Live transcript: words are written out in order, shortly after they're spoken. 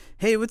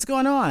Hey, what's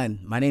going on?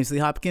 My name's Lee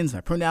Hopkins.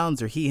 My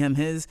pronouns are he, him,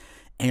 his,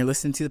 and you're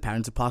listening to the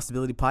Patterns of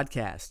Possibility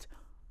podcast.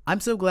 I'm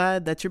so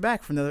glad that you're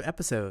back for another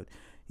episode.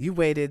 You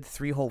waited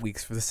 3 whole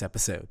weeks for this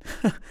episode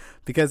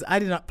because I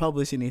did not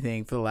publish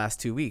anything for the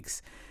last 2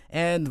 weeks.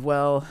 And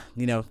well,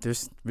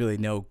 there's really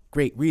no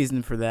great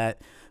reason for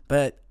that,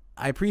 but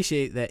I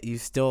appreciate that you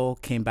still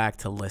came back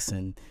to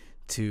listen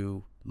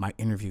to my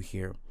interview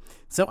here.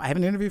 So I have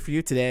an interview for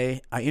you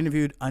today. I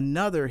interviewed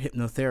another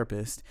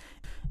hypnotherapist.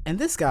 And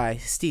this guy,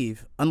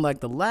 Steve, unlike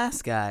the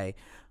last guy,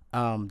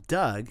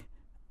 Doug,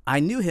 I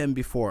knew him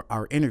before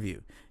our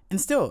interview.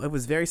 And still, it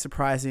was very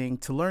surprising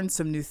to learn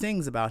some new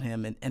things about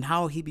him and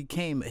how he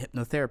became a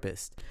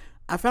hypnotherapist.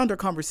 I found our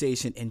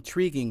conversation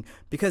intriguing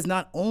because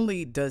not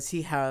only does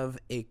he have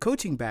a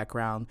coaching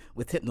background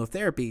with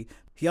hypnotherapy,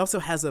 he also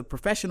has a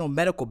professional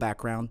medical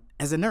background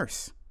as a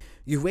nurse.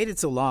 You've waited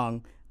so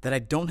long that I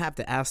don't have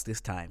to ask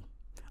this time.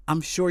 I'm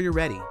sure you're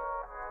ready.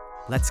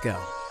 Let's go.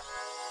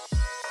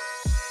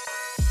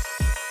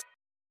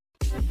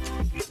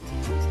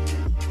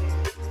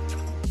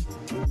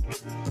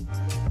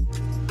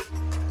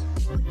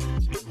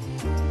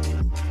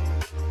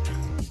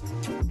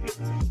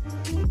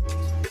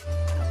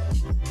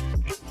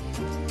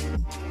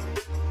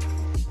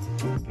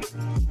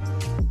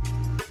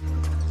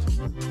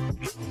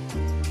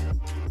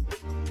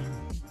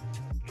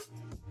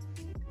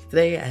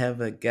 Today I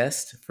have a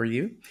guest for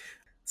you.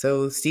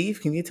 So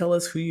Steve, can you tell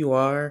us who you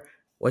are,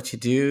 what you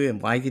do,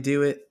 and why you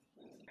do it?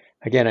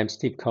 Again, I'm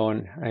Steve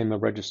Cohen. I'm a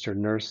registered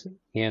nurse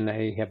and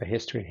I have a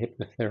history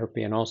in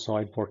hypnotherapy, and also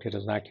I've worked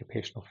as an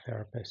occupational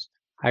therapist.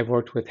 I've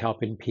worked with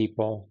helping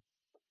people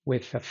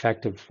with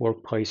effective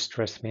workplace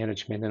stress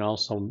management and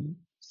also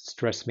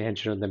stress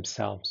management of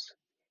themselves.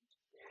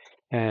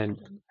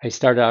 And I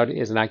started out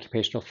as an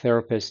occupational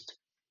therapist,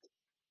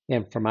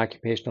 and from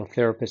occupational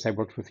therapist, I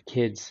worked with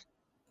kids,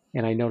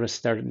 and I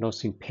started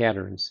noticing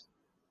patterns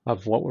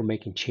of what were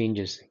making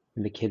changes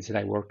in the kids that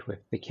I worked with.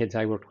 The kids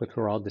I worked with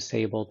were all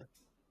disabled,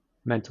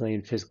 mentally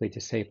and physically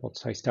disabled.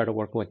 So I started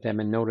working with them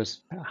and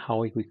noticed how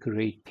we could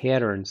create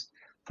patterns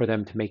for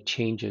them to make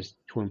changes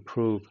to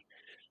improve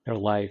their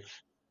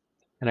life.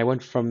 And I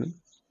went from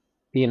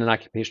being an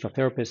occupational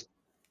therapist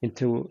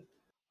into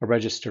a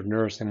registered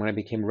nurse. And when I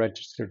became a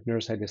registered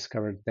nurse, I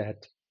discovered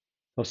that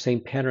those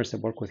same patterns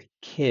that work with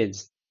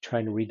kids,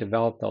 trying to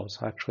redevelop those,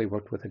 actually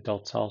worked with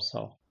adults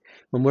also.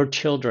 When we're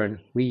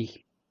children,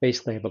 we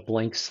basically have a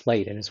blank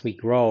slate. And as we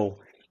grow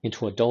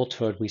into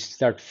adulthood, we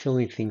start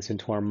filling things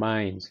into our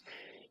minds.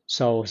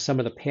 So some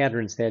of the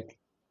patterns that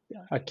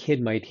a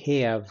kid might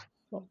have,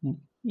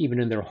 even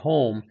in their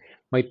home,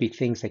 might be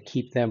things that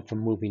keep them from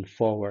moving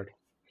forward.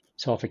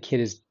 So if a kid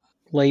is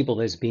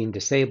labeled as being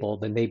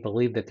disabled and they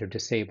believe that they're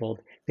disabled,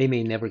 they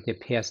may never get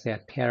past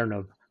that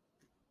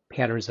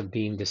patterns of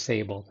being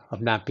disabled,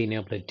 of not being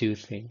able to do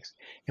things.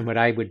 And what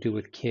I would do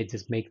with kids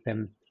is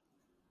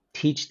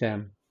teach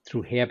them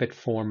through habit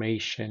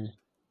formation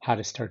how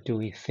to start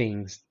doing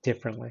things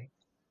differently.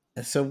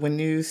 So when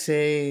you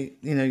say,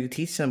 you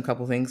teach them a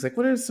couple things, like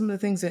what are some of the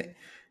things that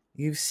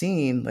you've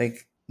seen,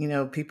 like,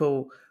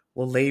 people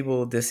will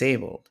label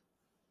disabled?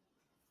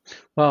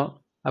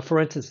 Well, for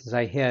instance,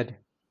 I had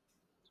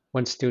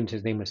one student,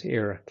 his name was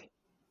Eric,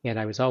 and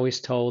I was always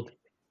told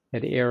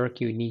that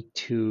Eric, you need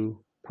to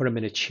put him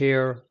in a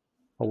chair,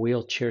 a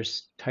wheelchair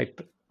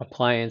type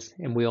appliance,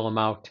 and wheel him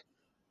out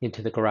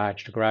into the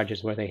garage. The garage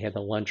is where they had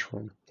the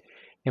lunchroom.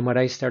 And what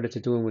I started to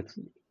do with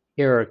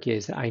Eric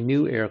is I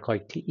knew Eric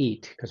liked to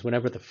eat because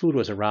whenever the food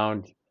was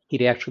around,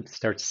 he'd actually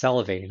start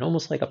salivating,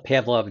 almost like a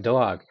Pavlov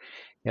dog.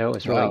 It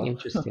was really Wow.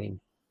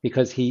 interesting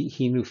because he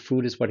knew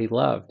food is what he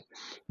loved.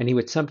 And he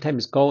would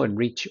sometimes go and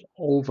reach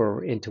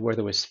over into where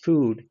there was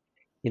food,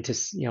 into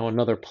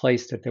another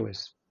place that there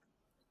was.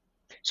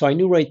 So I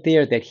knew right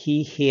there that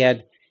he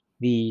had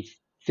the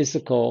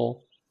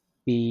physical,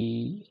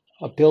 the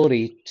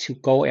ability to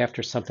go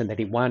after something that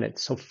he wanted.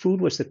 So food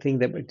was the thing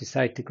that would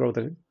decide to grow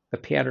the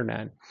pattern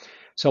on.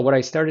 So what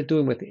I started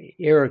doing with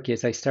Eric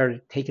is I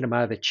started taking him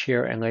out of the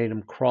chair and letting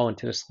him crawl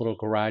into this little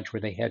garage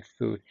where they had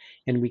food.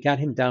 And we got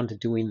him down to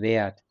doing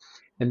that.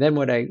 And then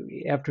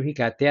after he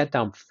got that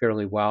down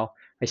fairly well,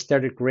 I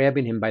started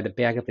grabbing him by the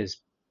back of his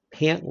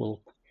pant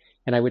loop,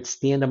 and I would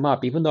stand him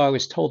up, even though I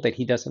was told that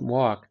he doesn't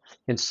walk,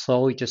 and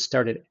slowly just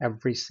started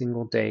every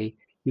single day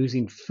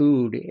using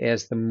food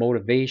as the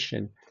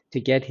motivation to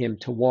get him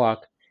to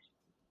walk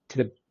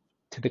to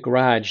the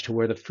garage to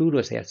where the food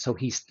was at. So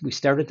we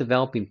started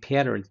developing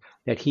patterns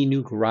that he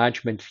knew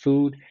garage meant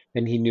food,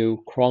 then he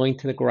knew crawling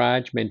to the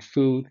garage meant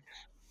food,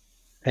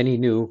 then he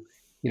knew,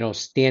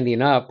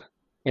 standing up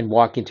and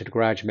walking to the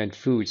garage meant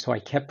food. So I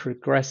kept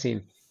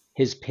progressing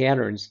his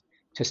patterns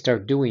to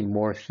start doing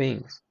more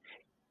things.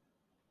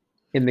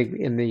 In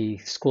the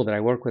school that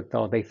I work with,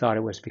 though, they thought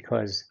it was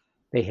because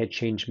they had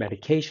changed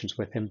medications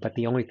with him, but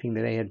the only thing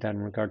that they had done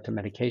in regard to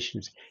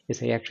medications is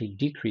they actually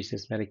decreased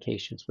his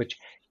medications, which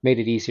made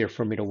it easier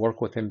for me to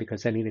work with him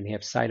because then he didn't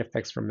have side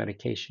effects from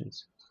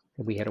medications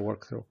that we had to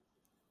work through.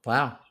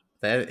 Wow.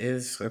 That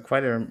is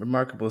quite a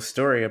remarkable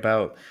story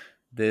about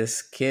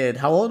this kid.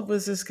 How old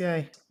was this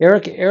guy?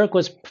 Eric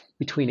was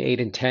between 8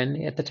 and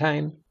 10 at the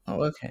time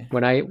Oh, okay.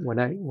 when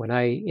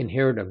I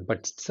inherited him.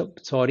 But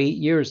so at 8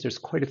 years, there's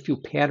quite a few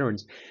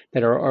patterns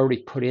that are already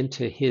put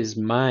into his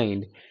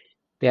mind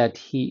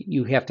that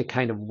you have to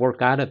kind of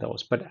work out of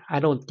those. But I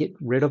don't get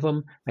rid of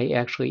them. I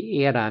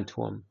actually add on to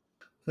them.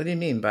 What do you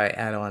mean by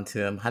add on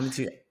to him? How did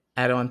you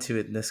add on to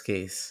it in this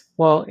case?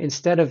 Well,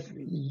 instead of,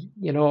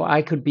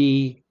 I could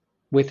be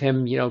with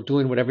him,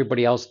 doing what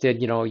everybody else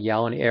did,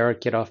 yelling,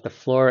 Eric, get off the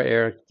floor,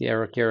 Eric,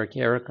 Eric, Eric,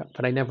 Eric.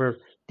 But I never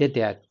did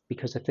that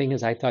because the thing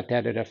is, I thought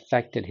that it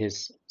affected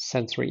his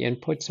sensory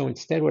input. So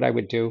instead, what I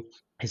would do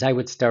is I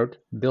would start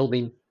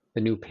building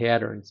the new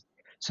patterns.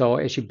 So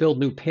as you build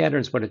new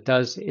patterns, what it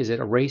does is it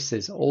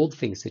erases old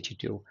things that you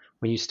do.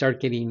 When you start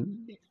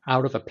getting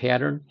out of a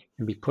pattern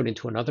and be put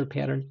into another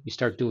pattern, you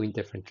start doing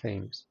different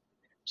things.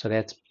 So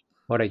that's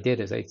what I did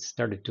is I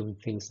started doing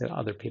things that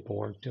other people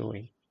weren't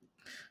doing.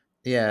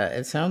 Yeah,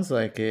 it sounds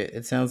like it.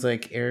 It sounds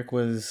like Eric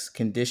was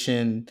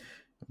conditioned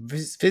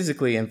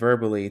physically and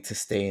verbally to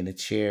stay in the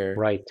chair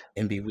Right.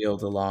 and be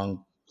wheeled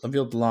along,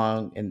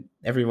 and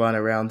everyone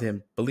around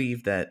him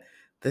believed that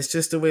that's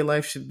just the way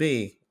life should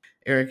be.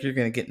 Eric, you're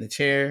going to get in the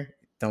chair,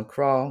 don't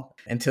crawl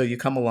until you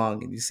come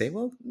along and you say,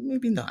 well,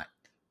 maybe not.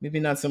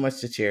 Maybe not so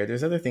much the chair.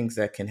 There's other things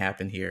that can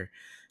happen here.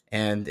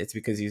 And it's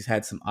because he's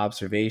had some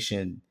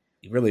observation,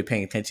 really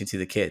paying attention to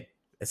the kid,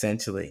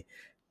 essentially,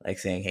 like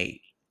saying, hey,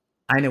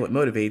 I know what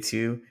motivates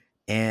you,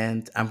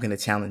 and I'm going to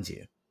challenge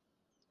you.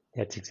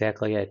 That's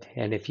exactly it.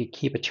 And if you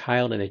keep a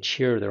child in a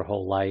chair their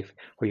whole life,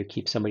 or you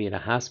keep somebody in a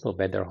hospital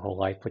bed their whole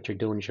life, what you're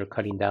doing is you're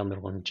cutting down their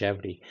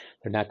longevity.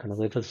 They're not going to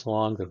live as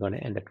long. They're going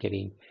to end up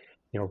getting,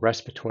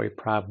 respiratory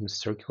problems,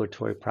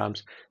 circulatory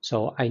problems.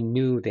 So I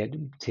knew that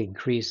to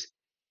increase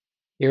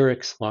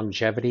Eric's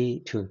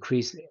longevity, to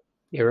increase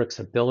Eric's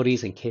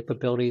abilities and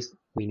capabilities,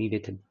 we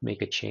needed to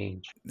make a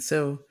change.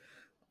 So,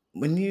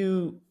 when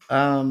you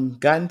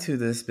got into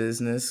this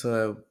business,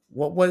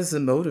 what was the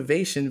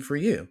motivation for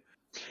you?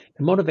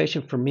 The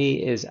motivation for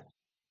me is,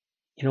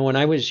 when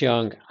I was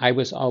young, I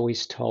was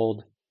always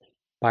told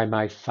by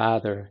my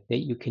father that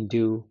you can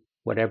do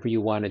whatever you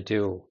want to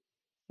do.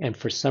 And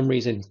for some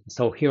reason,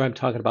 so here I'm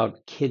talking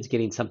about kids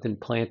getting something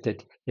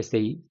planted as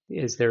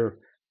their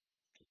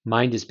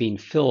mind is being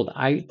filled.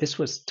 This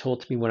was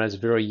told to me when I was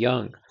very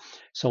young.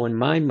 So in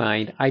my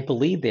mind, I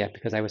believed that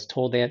because I was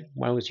told that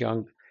when I was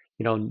young,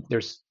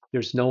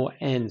 there's no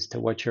ends to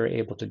what you're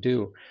able to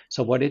do.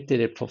 So what it did,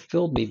 it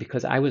fulfilled me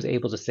because I was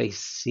able to say,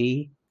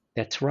 see,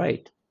 that's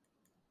right.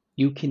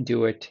 You can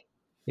do it.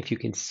 If you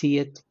can see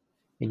it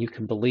and you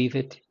can believe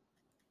it,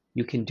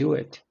 you can do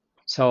it.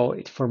 So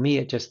for me,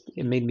 it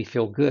made me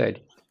feel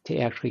good to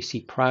actually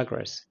see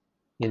progress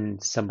in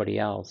somebody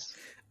else.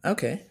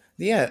 Okay,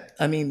 yeah,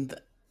 I mean,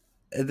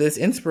 this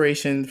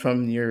inspiration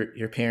from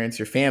your parents,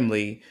 your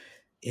family,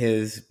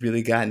 has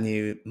really gotten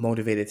you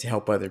motivated to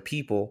help other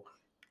people.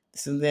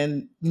 So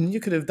then you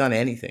could have done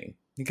anything.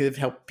 You could have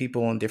helped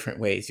people in different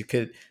ways. You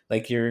could,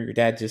 like your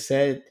dad just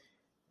said,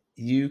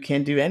 you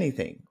can do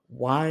anything.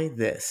 Why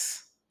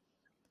this?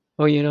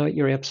 Oh,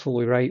 you're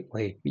absolutely right,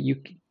 Lee.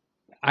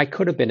 I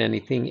could have been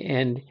anything,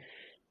 and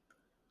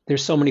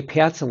there's so many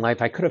paths in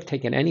life. I could have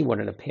taken any one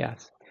of the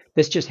paths.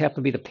 This just happened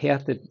to be the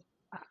path that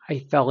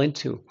I fell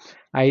into.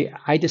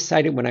 I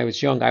decided when I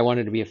was young I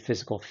wanted to be a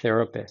physical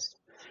therapist.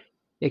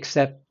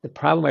 Except the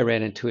problem I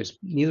ran into is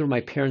neither of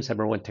my parents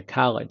ever went to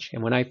college.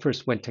 And when I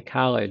first went to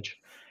college,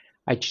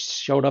 I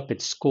showed up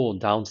at school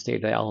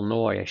downstate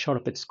Illinois. I showed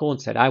up at school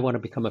and said, I want to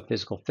become a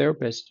physical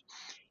therapist.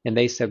 And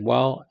they said,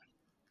 well,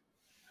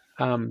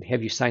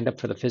 have you signed up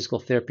for the physical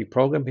therapy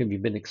program? Have you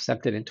been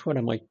accepted into it?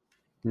 I'm like,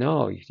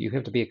 no, you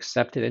have to be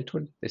accepted into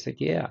it. They said,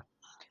 yeah.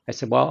 I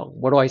said, well,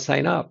 what do I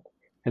sign up?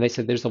 And they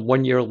said, there's a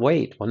 1 year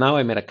wait. Well, now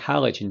I'm at a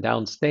college in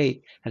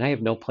downstate and I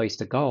have no place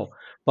to go.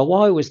 But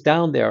while I was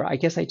down there, I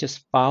guess I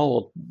just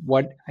followed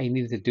what I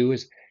needed to do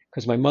is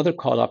because my mother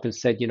called up and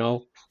said,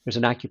 there's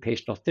an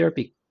occupational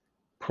therapy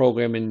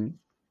program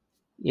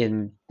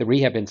in the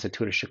Rehab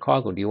Institute of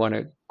Chicago. Do you want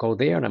to go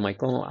there? And I'm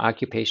like, oh,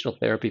 occupational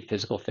therapy,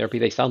 physical therapy,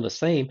 they sound the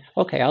same.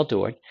 Okay, I'll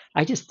do it.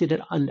 I just did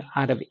it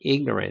out of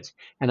ignorance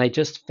and I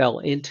just fell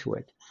into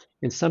it.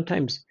 And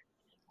sometimes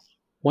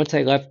once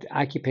I left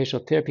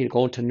occupational therapy to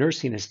go into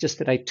nursing, it's just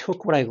that I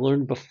took what I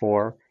learned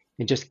before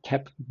and just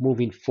kept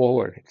moving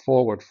forward,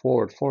 forward,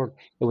 forward, forward.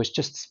 It was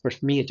just, for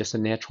me, just a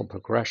natural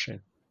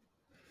progression.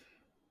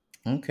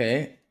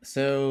 Okay.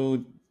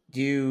 So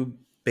you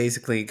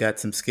basically got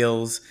some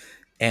skills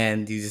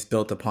and you just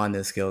built upon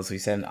those skills. So you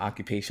said an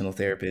occupational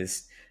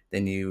therapist,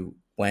 then you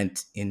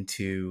went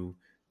into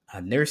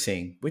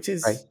nursing, which Right,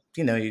 is,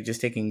 you're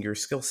just taking your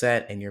skill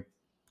set and you're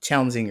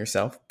challenging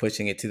yourself,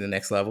 pushing it to the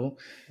next level.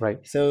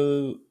 right.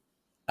 So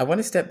I want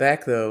to step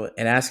back though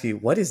and ask you,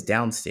 what is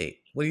downstate?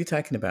 What are you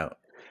talking about?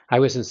 I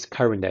was in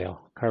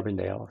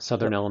Carbondale,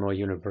 Southern What? Illinois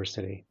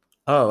University.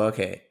 Oh,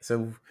 okay.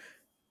 So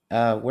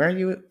where are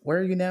you? Where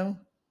are you now?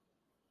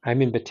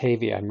 I'm in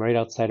Batavia. I'm right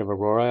outside of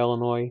Aurora,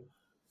 Illinois.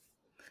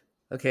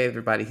 Okay,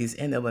 everybody, he's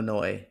in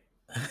Illinois.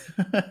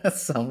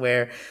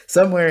 somewhere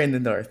in the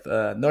north,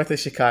 north of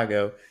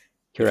Chicago,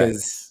 Correct.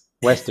 because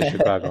West of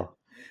Chicago.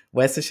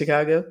 west of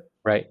Chicago.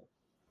 Right.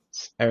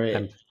 All right,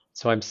 I'm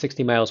I'm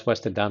 60 miles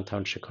west of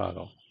downtown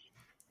Chicago.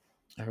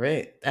 all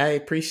right. I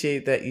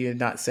appreciate that you're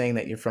not saying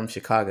that you're from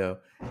Chicago,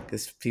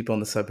 because people in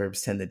the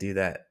suburbs tend to do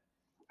that.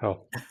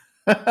 Oh,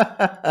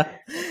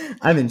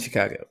 I'm in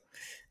Chicago.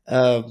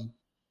 Um,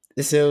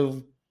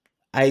 so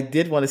I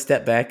did want to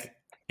step back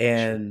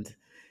sure. and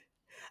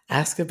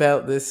ask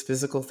about this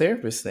physical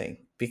therapist thing,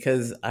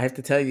 because I have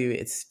to tell you,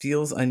 it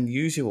feels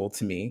unusual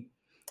to me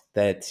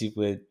that you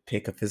would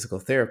pick a physical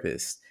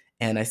therapist.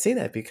 And I say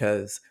that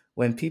because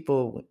when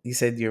people, you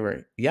said you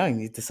were young,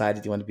 you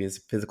decided you want to be a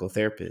physical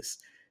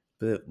therapist.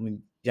 But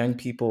when young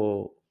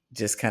people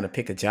just kind of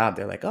pick a job,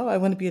 they're like, oh, I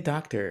want to be a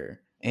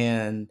doctor.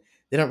 And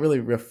they don't really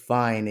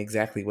refine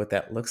exactly what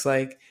that looks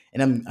like.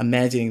 And I'm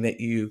imagining that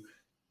you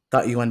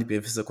thought you wanted to be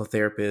a physical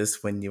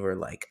therapist when you were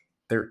like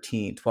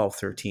 13, 12,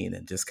 13,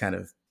 and just kind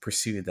of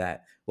pursued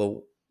that.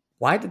 Well,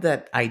 why did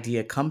that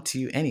idea come to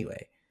you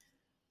anyway?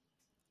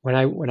 When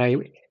I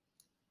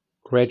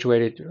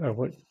graduated,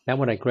 or not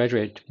when I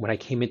graduated, when I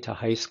came into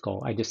high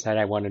school, I decided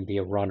I wanted to be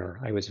a runner.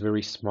 I was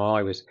very small.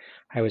 I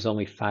was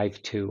only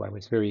 5'2". I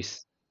was very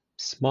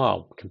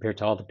small compared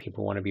to all the people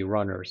who want to be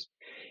runners.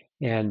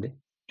 And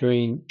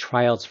during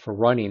trials for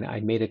running, I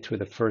made it through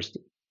the first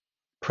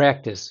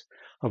practice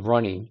of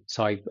running.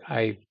 So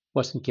I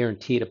wasn't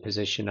guaranteed a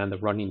position on the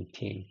running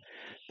team.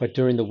 But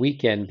during the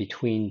weekend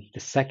between the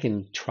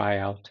second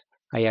tryout,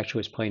 I actually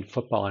was playing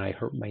football and I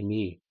hurt my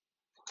knee.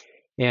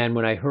 And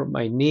when I hurt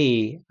my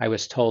knee, I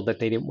was told that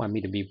they didn't want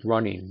me to be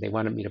running. They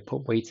wanted me to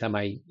put weights on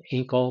my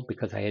ankle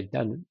because I had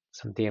done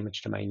some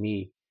damage to my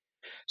knee.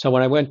 So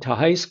when I went to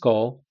high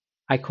school,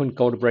 I couldn't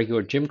go to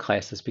regular gym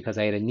classes because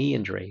I had a knee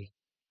injury.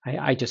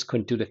 I just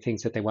couldn't do the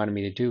things that they wanted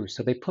me to do.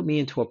 So they put me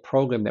into a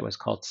program that was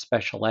called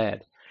special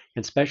ed.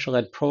 And special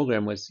ed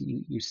program was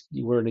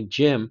you were in a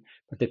gym,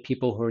 but the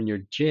people who were in your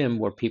gym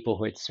were people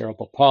who had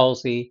cerebral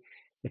palsy.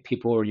 The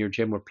people who were in your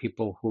gym were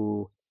people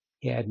who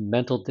had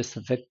mental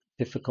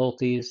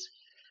difficulties.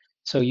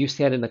 So you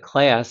sat in the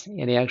class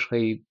and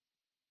actually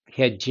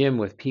had gym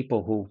with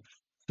people who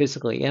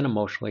physically and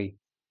emotionally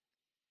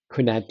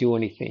could not do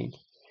anything.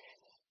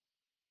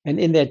 And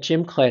in that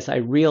gym class, I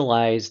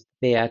realized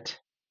that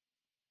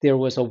there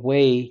was a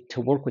way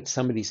to work with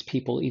some of these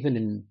people, even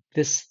in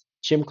this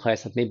gym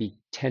class of maybe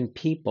 10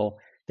 people,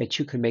 that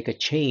you could make a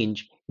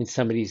change in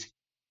some of these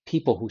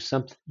people who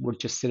some would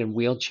just sit in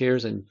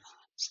wheelchairs and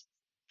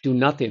do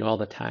nothing all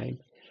the time.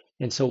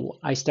 And so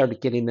I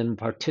started getting them to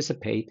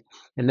participate.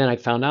 And then I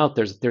found out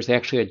there's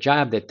actually a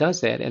job that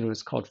does that, and it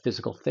was called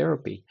physical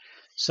therapy.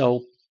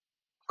 So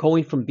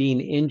going from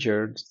being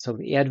injured, so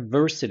the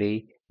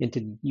adversity,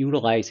 into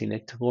utilizing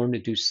it to learn to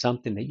do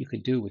something that you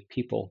could do with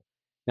people,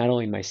 not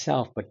only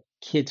myself, but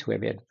kids who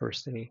have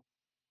adversity.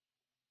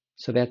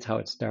 So that's how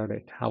it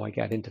started, how I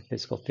got into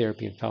physical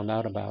therapy and found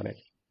out about it.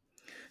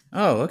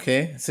 Oh,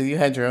 okay. So you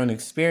had your own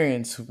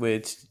experience,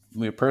 which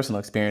your personal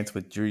experience,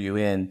 which drew you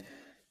in,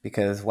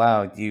 because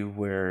wow, you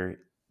were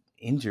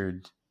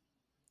injured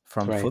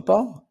from Right.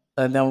 football.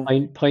 Now,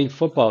 Playing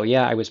football,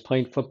 yeah, I was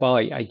playing football.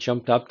 I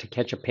jumped up to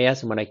catch a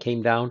pass, and when I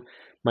came down,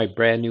 my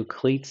brand new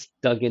cleats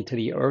dug into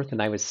the earth,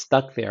 and I was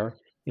stuck there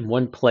in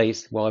one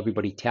place while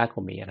everybody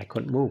tackled me, and I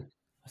couldn't move.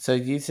 so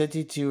you said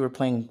that you were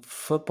playing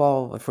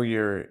football for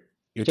your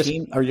Just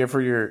team, or your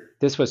for your.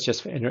 This was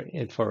just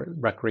for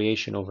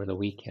recreation over the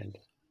weekend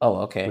Oh,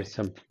 okay. with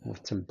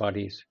some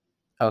buddies.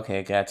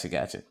 Okay, gotcha,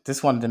 gotcha.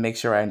 Just wanted to make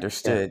sure I Yeah,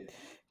 understood,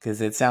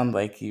 because it sounded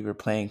like you were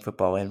playing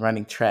football and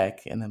running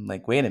track, and I'm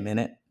like, wait a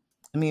minute.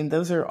 I mean,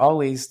 those are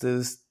always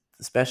those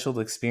special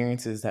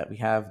experiences that we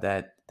have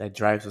that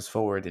drives us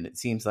forward, and it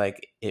seems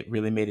like it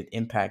really made an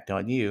impact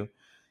on you.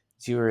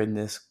 You were in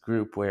this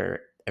group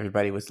where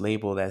everybody was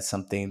labeled as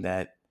something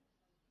that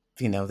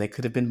they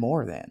could have been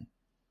more than,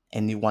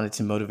 and you wanted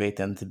to motivate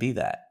them to be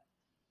that.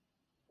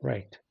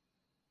 right.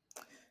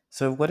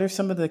 So, what are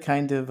some of the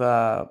kind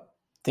of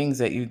things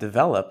that you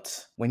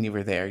developed when you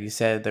were there? You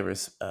said there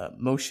was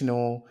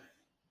emotional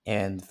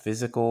and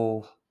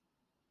physical.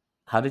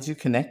 How did you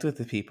connect with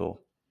the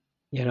people?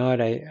 You know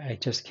what? I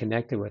just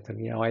connected with them.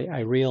 I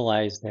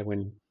realized that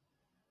when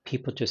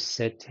people just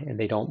sit and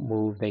they don't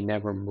move, they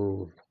never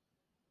move.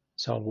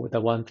 So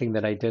the one thing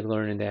that I did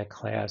learn in that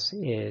class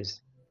is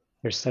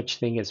there's such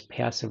thing as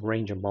passive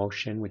range of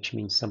motion, which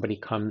means somebody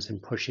comes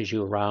and pushes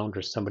you around,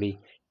 or somebody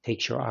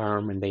takes your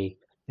arm and they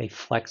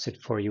flex it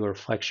for you or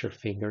flex your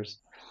fingers.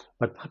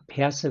 But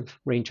passive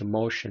range of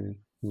motion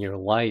in your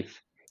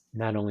life,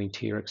 not only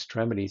to your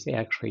extremities, they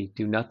actually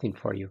do nothing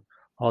for you.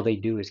 All they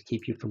do is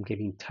keep you from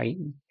getting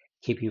tightened,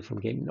 keep you from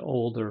getting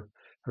older,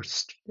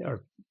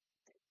 or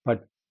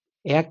but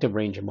active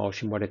range of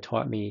motion, what it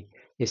taught me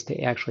is to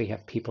actually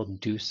have people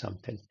do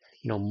something.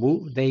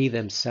 Move. They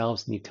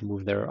themselves need to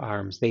move their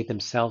arms. They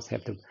themselves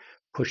have to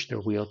push their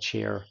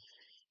wheelchair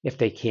if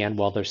they can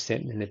while they're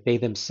sitting, and if they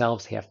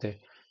themselves have to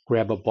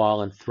grab a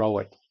ball and throw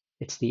it.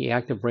 It's the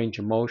active range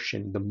of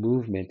motion, the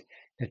movement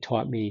that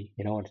taught me,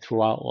 and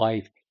throughout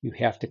life, you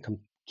have to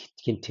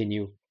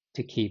continue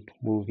to keep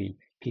moving.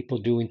 People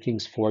doing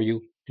things for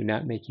you do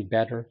not make you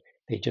better.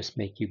 They just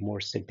make you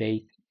more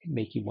sedate,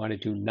 make you want to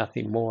do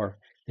nothing more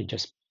than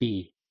just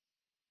be.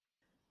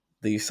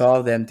 You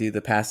saw them do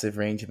the passive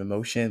range of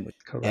emotion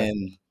Correct.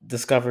 and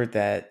discovered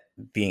that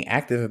being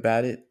active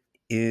about it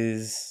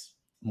is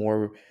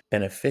more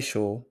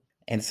beneficial.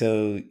 And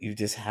so you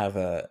just have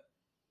a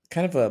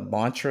kind of a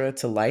mantra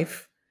to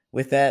life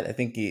with that. I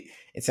think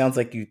it sounds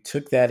like you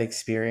took that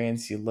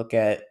experience, you look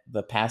at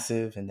the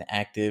passive and the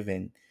active,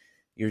 and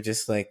you're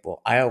just like,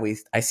 well,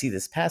 I see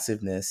this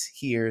passiveness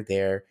here,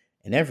 there,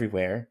 and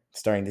everywhere,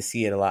 starting to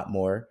see it a lot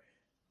more.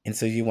 And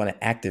so you want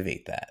to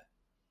activate that.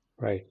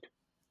 Right.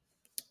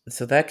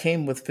 So that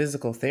came with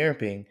physical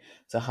therapy.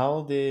 So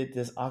how did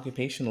this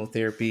occupational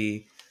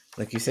therapy,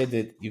 like you said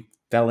that you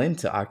fell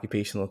into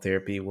occupational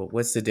therapy,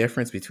 what's the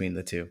difference between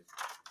the two?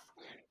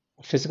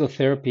 Physical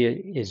therapy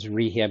is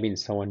rehabbing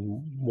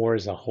someone more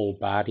as a whole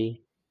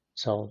body.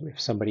 So if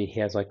somebody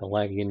has like a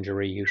leg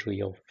injury, usually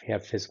you'll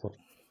have physical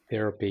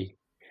therapy.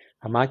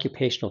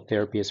 Occupational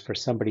therapy is for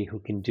somebody who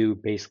can do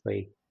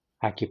basically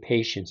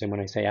occupations. And when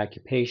I say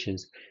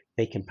occupations,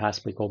 they can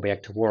possibly go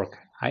back to work.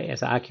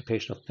 As an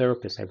occupational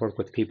therapist, I work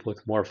with people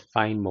with more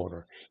fine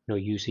motor,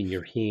 using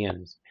your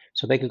hands.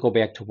 So they could go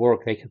back to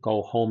work. They could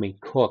go home and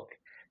cook.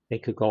 They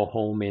could go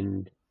home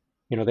and,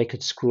 they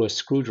could screw a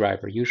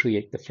screwdriver.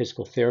 Usually the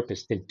physical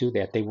therapist didn't do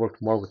that. They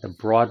worked more with the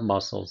broad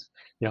muscles,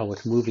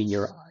 with moving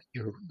your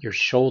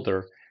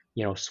shoulder,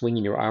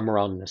 swinging your arm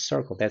around in a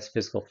circle. That's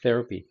physical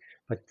therapy.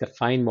 But the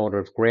fine motor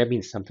of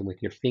grabbing something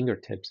with your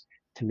fingertips,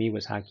 to me,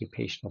 was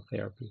occupational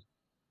therapy.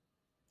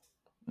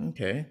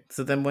 Okay.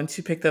 So then once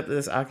you picked up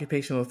this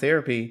occupational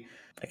therapy,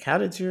 like how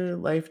did your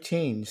life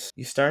change?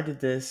 You started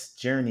this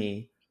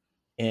journey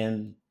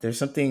and there's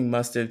something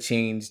must have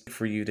changed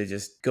for you to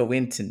just go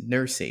into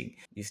nursing.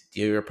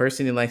 You're a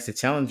person who likes to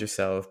challenge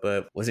yourself,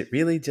 but was it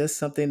really just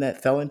something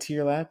that fell into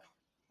your lap?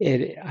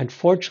 It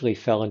unfortunately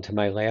fell into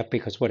my lap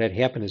because what had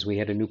happened is we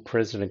had a new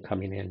president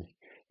coming in,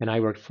 and I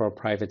worked for a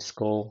private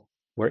school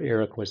where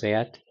Eric was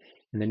at.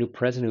 And the new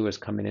president who was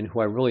coming in, who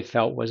I really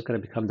felt was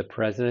going to become the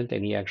president,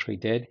 and he actually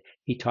did,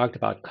 he talked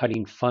about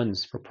cutting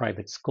funds for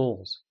private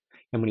schools.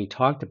 And when he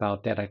talked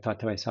about that, I thought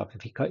to myself,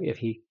 if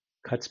he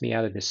cuts me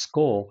out of this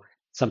school,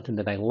 something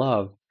that I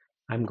love,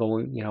 I'm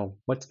going,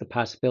 what's the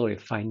possibility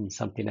of finding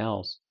something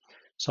else?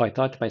 So I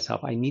thought to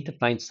myself, I need to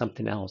find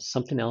something else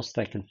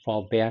that I can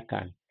fall back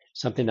on,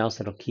 something else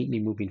that'll keep me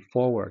moving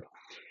forward.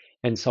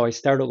 And so I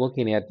started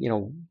looking at,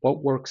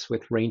 what works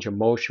with range of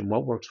motion,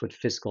 what works with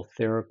physical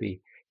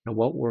therapy,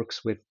 what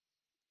works with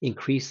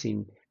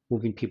increasing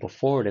moving people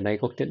forward. And I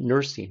looked at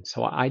nursing.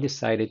 So I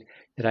decided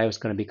that I was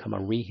going to become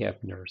a rehab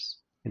nurse.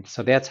 And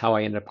so that's how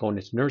I ended up going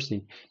into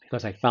nursing,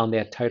 because I found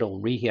that title,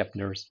 rehab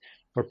nurse,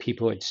 for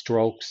people who had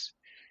strokes,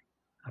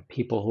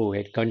 people who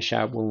had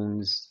gunshot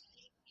wounds,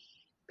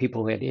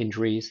 people who had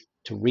injuries,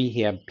 to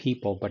rehab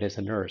people, but as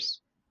a nurse.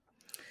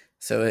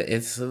 So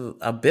it's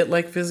a bit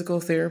like physical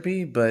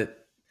therapy,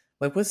 but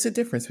like what's the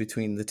difference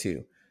between the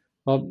two?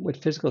 Well,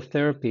 with physical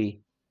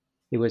therapy,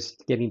 it was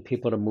getting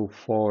people to move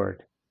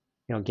forward,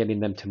 getting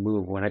them to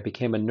move. When I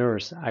became a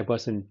nurse, I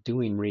wasn't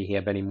doing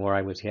rehab anymore.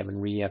 I was having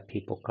rehab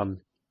people come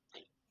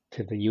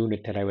to the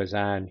unit that I was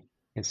on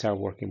and start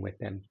working with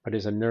them. But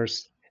as a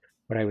nurse,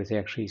 what I was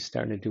actually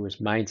starting to do was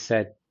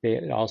mindset.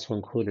 It also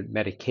included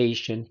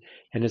medication.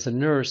 And as a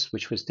nurse,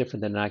 which was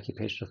different than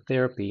occupational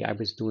therapy, I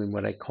was doing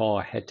what I call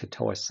a head to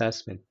toe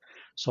assessment.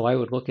 So I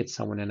would look at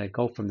someone and I'd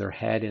go from their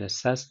head and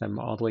assess them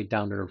all the way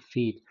down to their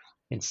feet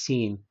and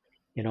seeing,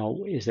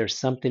 is there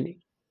something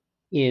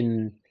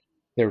in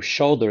their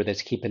shoulder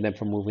that's keeping them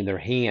from moving their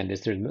hand?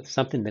 Is there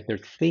something that they're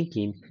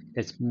thinking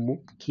that's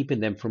keeping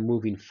them from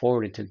moving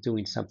forward into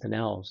doing something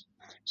else?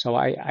 So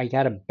I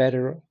got a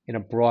better and a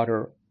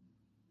broader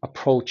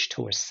approach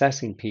to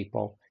assessing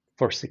people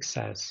for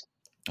success.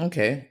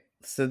 Okay.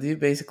 So you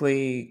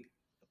basically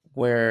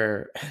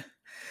were,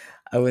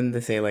 I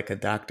wouldn't say like a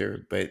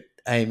doctor, but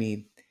I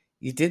mean,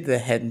 you did the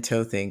head and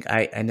toe thing.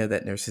 I know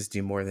that nurses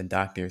do more than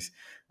doctors.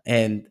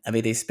 And I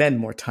mean, they spend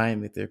more time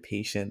with their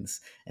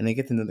patients and they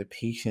get to know their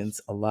patients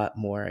a lot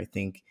more, I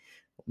think,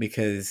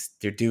 because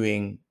they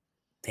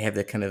have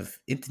that kind of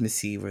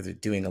intimacy where they're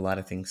doing a lot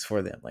of things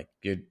for them. Like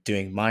you're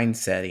doing mind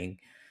setting.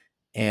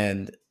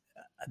 And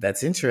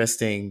that's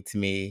interesting to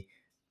me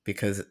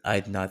because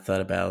I'd not thought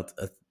about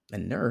a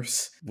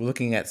nurse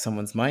looking at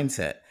someone's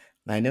mindset.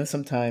 And I know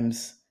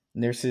sometimes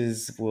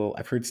nurses will,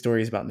 I've heard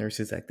stories about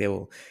nurses like they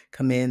will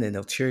come in and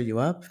they'll cheer you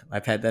up.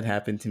 I've had that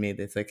happen to me.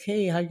 That's like,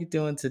 hey, how you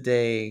doing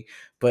today?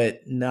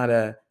 But not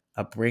a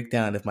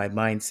breakdown of my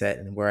mindset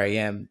and where I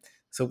am.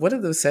 So what do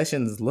those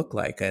sessions look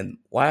like and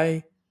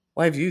why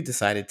have you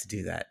decided to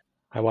do that?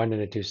 I wanted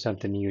to do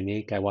something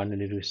unique. I wanted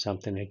to do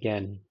something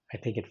again. I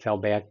think it fell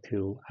back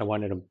to I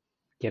wanted to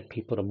get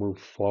people to move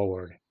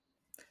forward.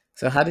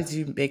 So how did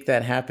you make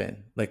that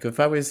happen? Like if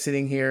I was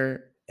sitting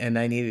here and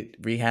I needed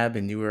rehab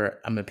and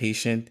I'm a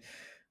patient,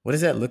 what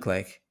does that look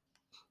like?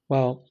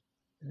 Well,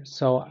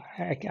 so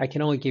I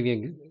can only give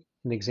you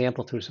an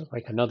example through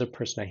like another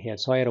person I had.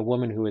 So I had a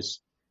woman who was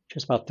She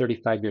was about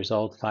 35 years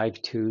old,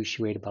 5'2".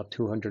 She weighed about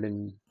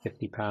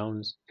 250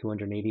 pounds,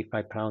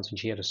 285 pounds, and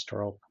she had a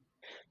stroke.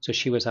 So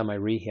she was on my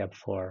rehab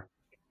floor,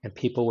 and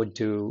people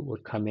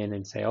would come in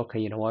and say,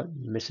 okay, you know what,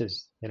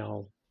 Mrs.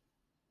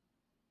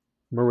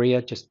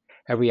 Maria, just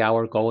every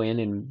hour go in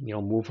and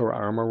move her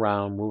arm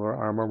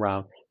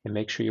around, and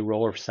make sure you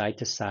roll her side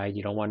to side.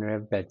 You don't want her to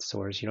have bed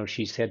sores.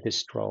 She's had this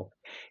stroke,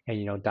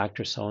 and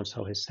Doctor so and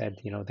so has said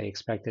they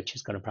expect that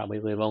she's going to probably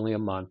live only a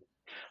month.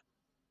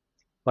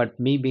 But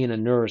me being a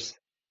nurse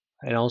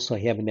and also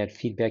having that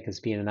feedback as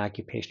being an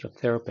occupational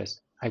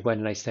therapist, I went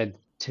and I said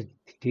to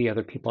the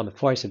other people on the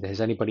floor, I said,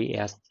 has anybody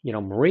asked,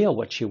 Maria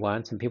what she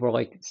wants? And people were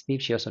like,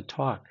 Steve, she doesn't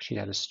talk. She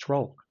had a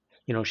stroke.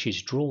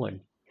 She's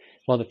drooling.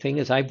 Well, the thing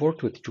is, I've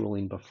worked with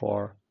drooling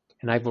before,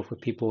 and I've worked with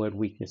people who had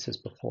weaknesses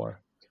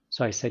before.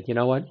 So I said, you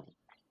know what?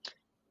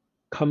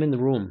 Come in the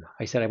room.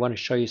 I said, I want to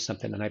show you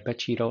something, and I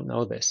bet you don't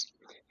know this.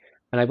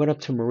 And I went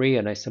up to Maria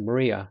and I said,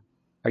 Maria,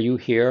 are you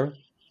here?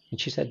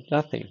 And she said,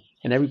 nothing.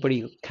 And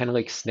everybody kind of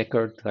like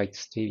snickered, like,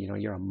 Steve,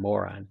 you're a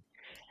moron.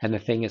 And the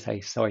thing is,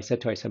 so I said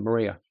to her, I said,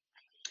 Maria,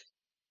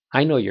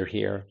 I know you're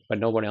here, but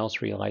no one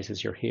else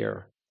realizes you're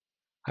here.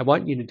 I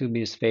want you to do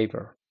me this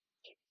favor.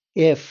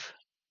 If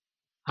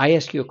I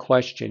ask you a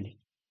question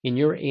and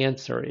your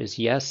answer is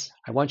yes,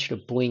 I want you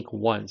to blink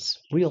once,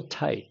 real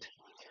tight.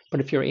 But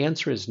if your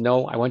answer is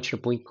no, I want you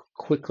to blink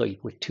quickly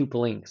with 2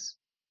 blinks.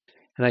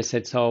 And I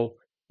said, so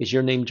is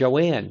your name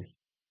Joanne?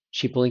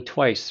 She blinked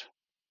twice.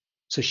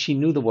 So she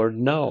knew the word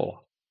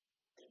no.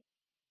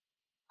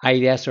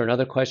 I asked her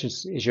another question,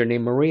 is your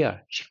name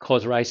Maria? She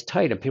closed her eyes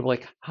tight. And people were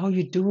like, how are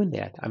you doing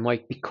that? I'm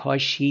like,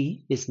 because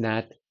she is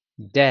not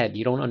dead.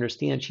 You don't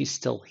understand. She's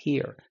still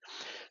here.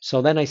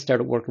 So then I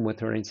started working with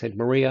her and I said,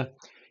 Maria,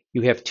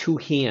 you have 2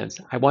 hands.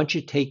 I want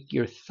you to take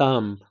your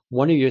thumb,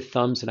 one of your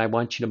thumbs, and I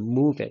want you to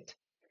move it.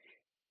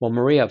 Well,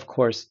 Maria, of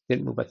course,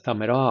 didn't move a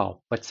thumb at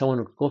all. But someone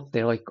would look,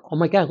 they're like, oh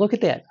my God, look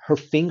at that. Her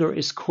finger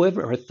is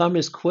quivering. Her thumb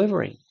is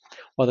quivering.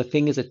 Well, the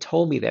thing is, it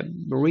told me that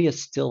Maria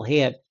still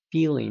had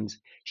feelings.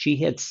 She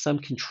had some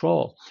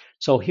control.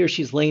 So here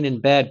she's laying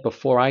in bed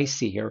before I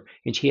see her,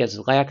 and she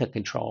has lack of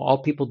control. All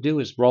people do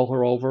is roll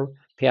her over,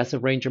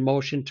 passive range of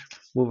motion,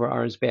 move her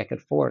arms back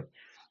and forth.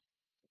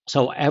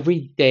 So every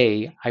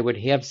day I would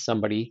have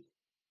somebody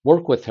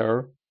work with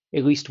her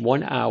at least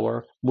 1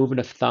 hour moving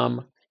a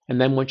thumb. And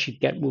then once she'd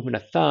get moving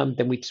a thumb,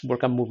 then we'd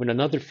work on moving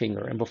another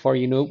finger. And before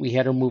you knew it, we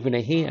had her moving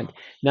a hand.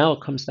 Now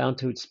it comes down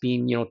to it's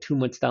being, 2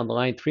 months down the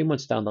line, 3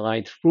 months down the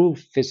line through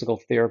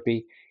physical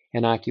therapy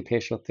and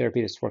occupational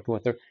therapy that's working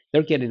with her.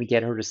 They're getting to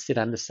get her to sit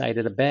on the side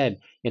of the bed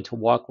and to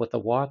walk with a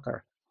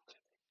walker.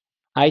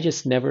 I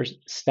just never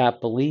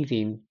stopped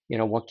believing,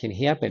 what can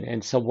happen.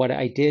 And so what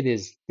I did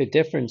is the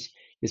difference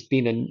is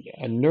being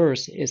a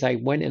nurse is I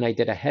went and I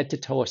did a head to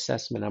toe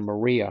assessment on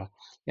Maria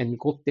and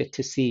looked at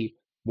to see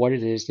what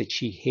it is that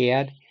she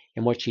had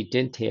and what she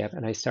didn't have.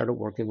 And I started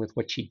working with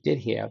what she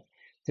did have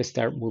to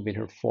start moving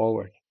her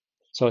forward.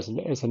 So as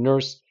a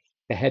nurse,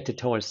 the head to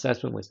toe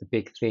assessment was the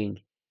big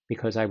thing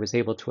because I was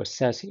able to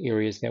assess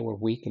areas that were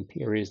weak and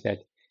areas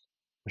that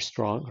were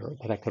strong or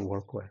that I could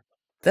work with.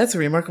 That's a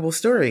remarkable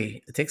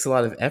story. It takes a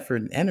lot of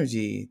effort and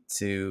energy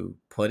to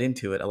put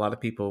into it. A lot of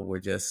people were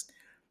just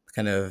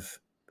kind of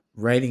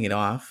writing it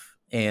off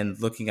and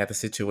looking at the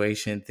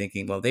situation,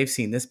 thinking, well, they've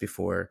seen this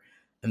before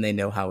and they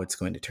know how it's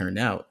going to turn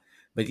out.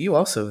 But you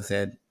also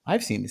said,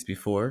 I've seen this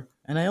before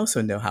and I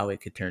also know how it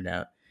could turn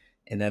out.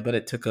 But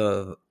it took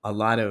a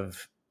lot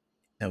of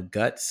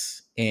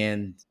guts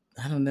and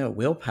I don't know,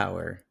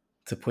 willpower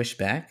to push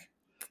back.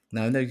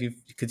 Now I know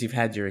because you've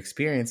had your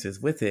experiences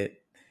with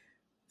it,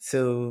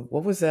 so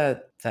what was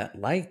that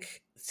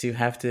like to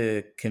have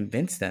to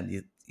convince them?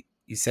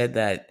 You said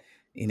that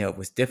it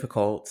was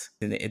difficult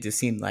and it just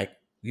seemed like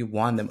you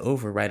won them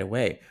over right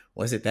away.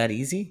 Was it that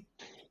easy?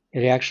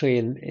 It actually,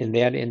 in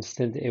that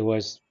instant, it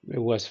was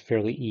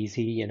fairly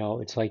easy.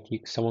 It's like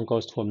someone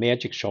goes to a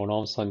magic show and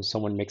all of a sudden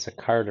someone makes a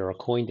card or a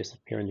coin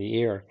disappear in the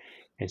air,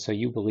 and so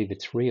you believe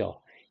it's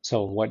real.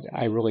 So what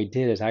I really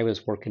did is I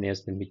was working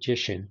as the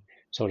magician,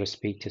 so to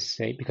speak, to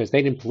say because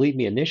they didn't believe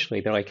me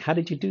initially. They're like, "How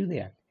did you do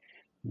that?"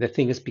 The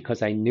thing is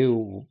because I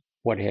knew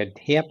what had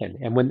happened,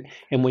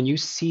 and when you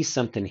see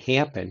something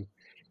happen,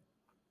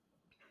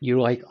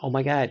 you're like, "Oh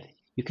my God,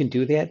 you can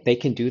do that. They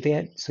can do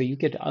that." So you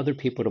get other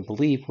people to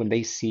believe when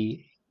they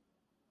see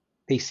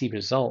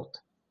result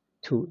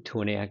to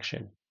an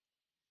action.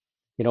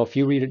 If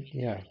you read it,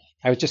 yeah.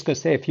 I was just going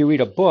to say, if you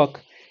read a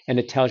book and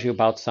it tells you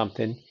about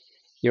something,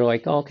 you're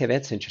like, oh, okay,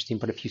 that's interesting.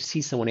 But if you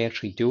see someone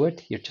actually do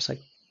it, you're just like,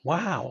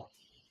 wow,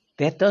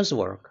 that does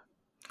work.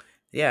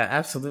 Yeah,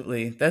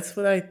 absolutely. That's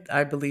what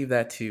I believe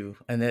that too.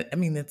 And I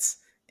mean it's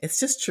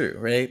just true,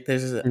 right?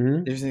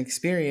 Hmm. There's an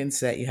experience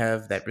that you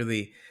have that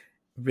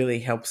really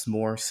helps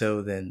more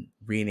so than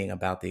reading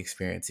about the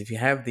experience. If you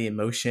have the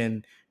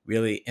emotion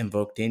really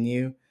invoked in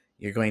you,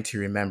 you're going to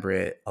remember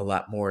it a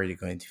lot more. You're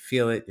going to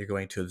feel it. You're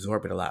going to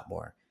absorb it a lot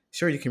more.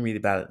 Sure, you can read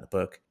about it in the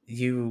book.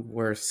 You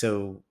were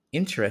so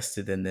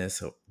interested in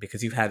this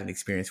because you've had an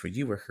experience where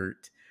you were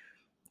hurt,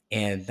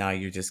 and now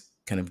you're just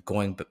kind of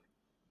going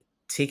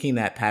taking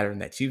that pattern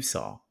that you've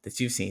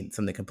seen,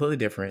 something completely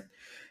different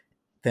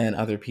than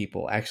other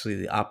people, actually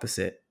the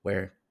opposite,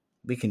 where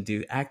we can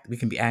be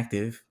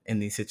active in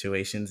these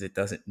situations. It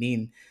doesn't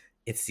mean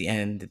it's the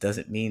end. It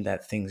doesn't mean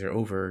that things are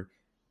over.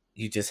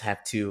 You just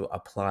have to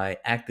apply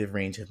active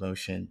range of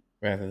motion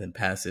rather than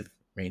passive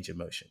range of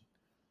motion.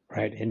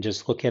 right? And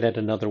just look at it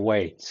another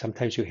way.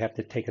 Sometimes you have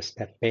to take a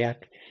step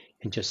back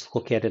and just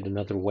look at it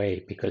another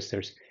way because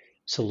there's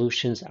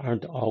solutions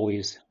aren't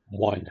always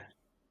one.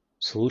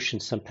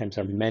 Solutions sometimes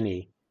are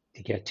many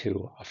to get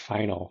to a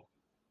final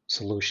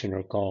solution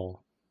or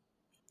goal.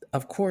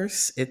 Of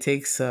course, it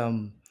takes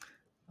a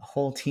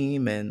whole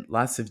team and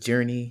lots of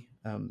journey.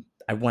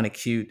 I want a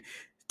cute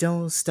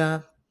 "Don't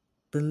Stop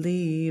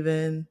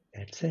Believing."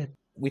 That's it.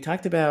 We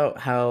talked about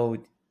how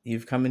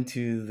you've come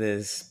into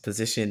this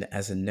position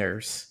as a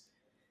nurse,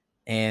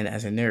 and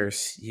as a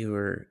nurse, you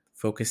were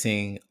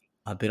focusing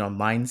a bit on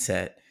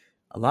mindset,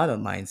 a lot of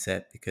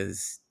mindset,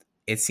 because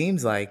it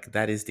seems like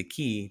that is the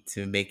key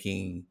to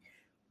making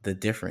the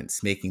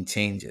difference, making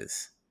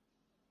changes.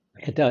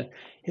 It does.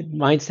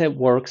 Mindset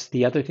works.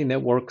 The other thing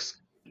that works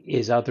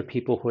is other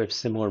people who have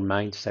similar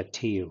mindset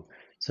to you.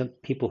 Some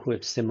people who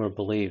have similar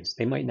beliefs.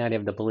 They might not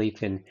have the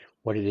belief in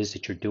what it is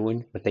that you're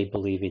doing, but they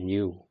believe in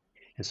you.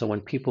 And so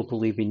when people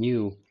believe in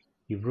you,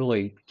 you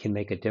really can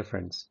make a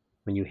difference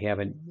when you have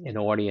an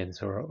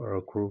audience or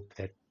a group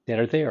that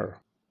are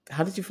there.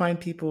 How did you find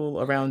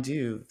people around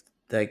you?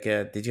 Like,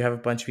 did you have a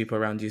bunch of people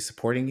around you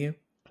supporting you?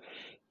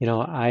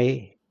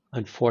 I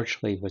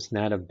unfortunately was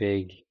not a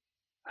big,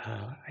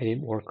 I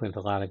didn't work with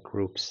a lot of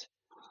groups.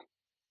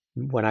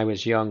 When I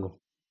was young,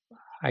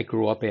 I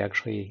grew up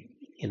actually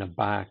in a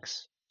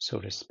box, so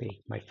to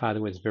speak. My father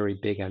was very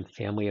big on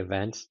family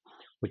events,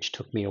 which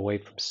took me away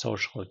from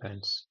social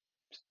events.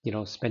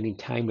 Spending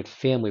time with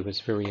family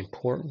was very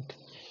important.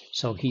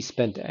 So he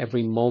spent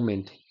every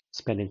moment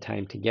spending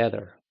time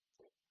together.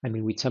 I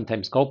mean, we'd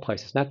sometimes go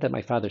places. Not that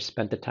my father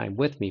spent the time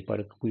with me,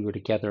 but we were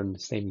together in the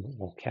same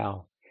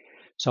locale.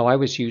 So I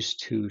was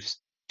used to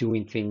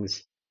doing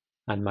things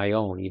on my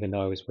own, even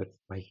though I was with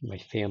my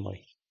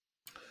family.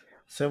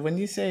 So when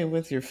you say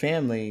with your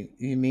family,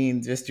 you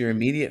mean just your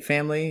immediate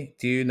family?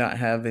 Do you not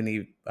have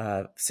any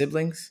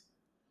siblings?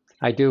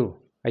 I do.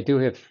 I do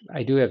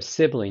have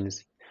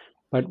siblings,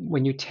 but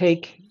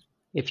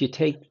if you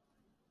take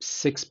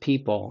 6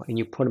 people and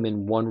you put them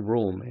in one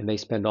room and they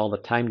spend all the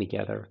time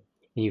together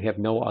and you have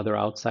no other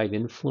outside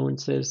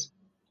influences,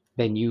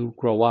 then you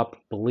grow up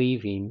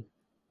believing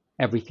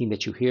everything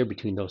that you hear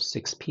between those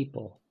 6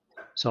 people.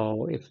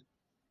 So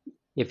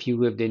if you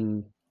lived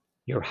in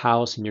your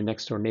house and your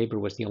next door neighbor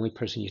was the only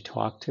person you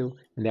talked to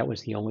and that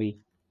was the only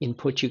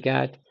input you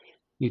got,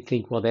 you'd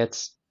think, well,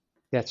 that's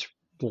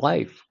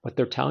life. What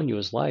they're telling you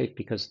is life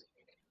because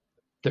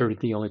they're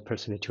the only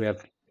person that you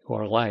have who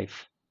are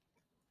life.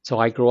 So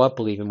I grew up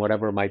believing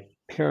whatever my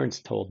parents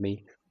told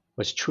me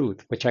was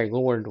truth, which I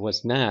learned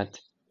was not,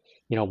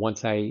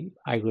 once I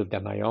lived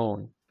on my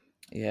own.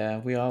 Yeah,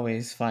 we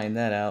always find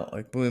that out.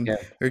 Like when Yeah,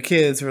 we're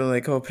kids, we're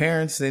like, "Oh,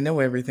 parents, they know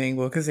everything."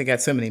 Well, because they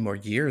got so many more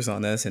years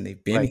on us, and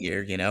they've been right.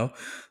 here,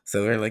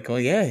 So we're like, "Well,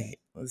 yeah,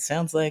 it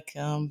sounds like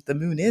the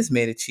moon is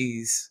made of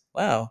cheese."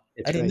 Wow, I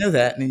It's didn't right. know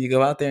that. And then you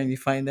go out there and you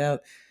find out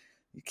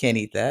you can't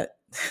eat that.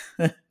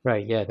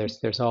 Right. Yeah.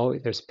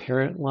 There's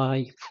parent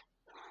life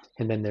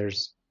and then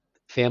there's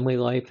family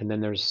life and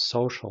then there's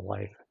social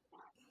life.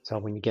 So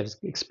when you get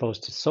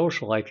exposed to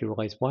social life, you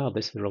realize, wow,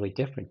 this is really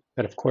different.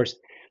 But of course,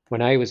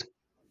 when I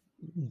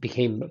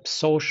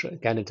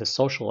got into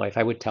social life,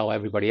 I would tell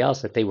everybody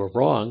else that they were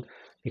wrong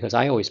because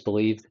I always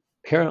believed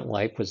parent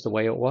life was the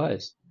way it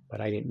was,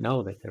 but I didn't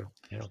know that there.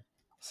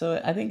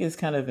 So I think it's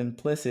kind of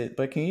implicit,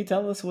 but can you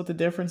tell us what the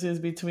difference is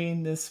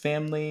between this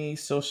family,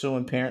 social,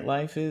 and parent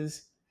life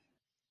is?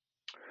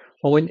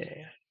 Well,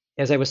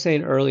 as I was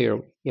saying earlier,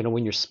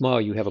 when you're small,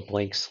 you have a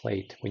blank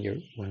slate when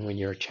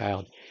you're a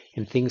child,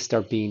 and things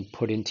start being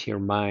put into your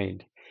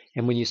mind.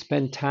 And when you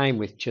spend time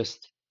with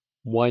just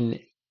one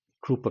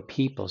group of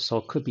people, so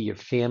it could be your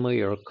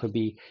family, or it could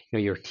be,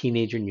 you're a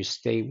teenager and you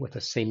stay with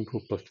the same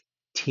group of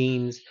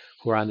teens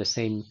who are on the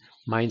same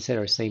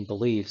mindset or same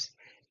beliefs.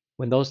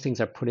 When those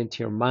things are put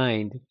into your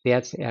mind,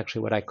 that's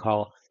actually what I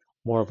call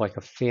more of like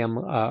a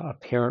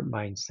parent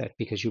mindset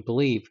because you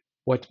believe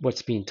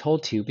what's being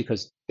told to you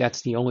because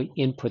that's the only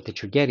input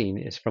that you're getting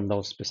is from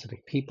those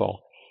specific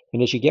people.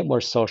 And as you get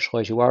more social,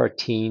 as you are a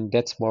teen,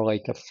 that's more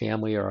like a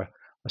family or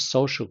a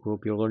social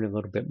group. You're learning a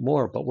little bit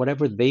more. But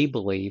whatever they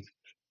believe,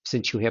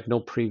 since you have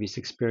no previous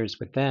experience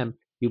with them,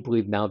 you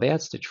believe now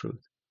that's the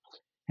truth.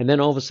 And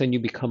then all of a sudden you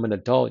become an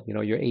adult,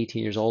 you're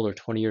 18 years old or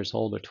 20 years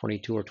old or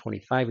 22 or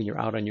 25 and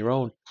you're out on your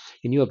own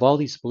and you have all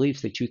these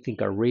beliefs that you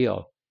think are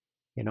real,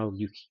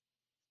 you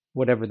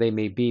whatever they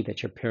may be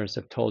that your parents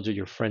have told you,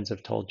 your friends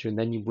have told you, and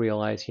then you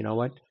realize, you know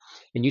what?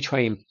 And you try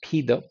and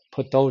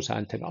put those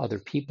onto other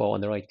people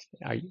and they're like,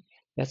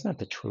 that's not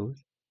the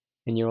truth.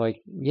 And you're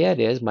like, yeah,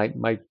 it is.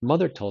 My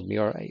mother told me,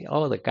 or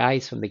oh, the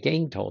guys from the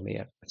gang told me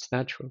it. It's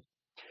not true.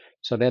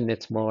 So then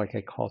it's more like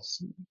I call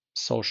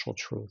social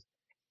truth.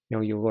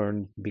 You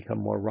learn, become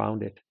more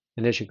rounded.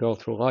 And as you go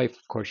through life,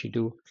 of course, you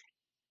do.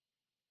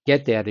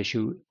 get that as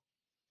you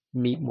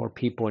meet more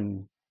people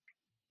and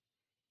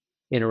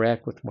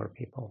interact with more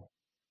people.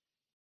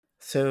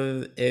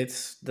 So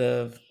it's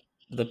the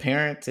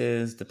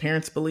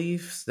parents'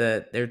 beliefs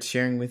that they're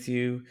sharing with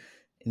you,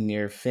 and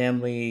your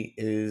family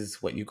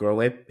is what you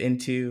grow up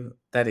into.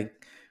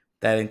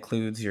 That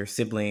includes your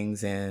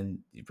siblings and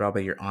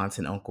probably your aunts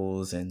and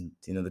uncles, and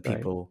the Right.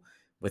 people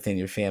within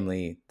your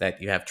family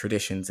that you have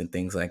traditions and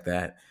things like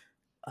that,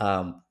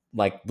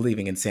 like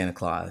believing in Santa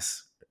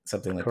Claus,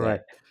 something like that.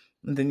 Correct.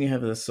 And then you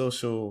have the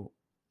social,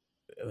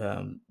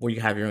 where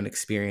you have your own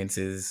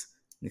experiences.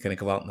 You're gonna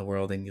go out in the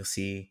world and you'll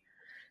see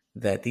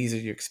that these are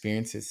your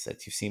experiences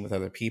that you've seen with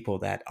other people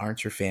that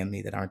aren't your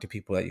family, that aren't the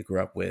people that you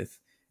grew up with,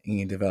 and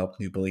you develop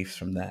new beliefs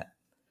from that.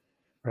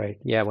 Right.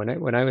 Yeah.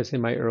 When I was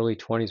in my early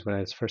 20s, when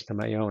I was first on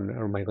my own,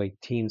 or my late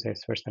teens, I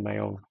was first on my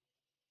own.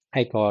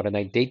 I go out and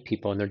I date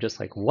people, and they're just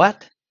like,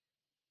 "What?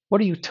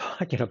 What are you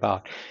talking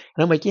about?"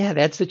 And I'm like, "Yeah,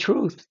 that's the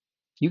truth.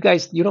 You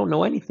guys, you don't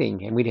know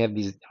anything." And we'd have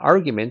these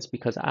arguments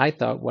because I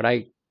thought what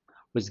I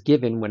was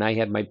given when I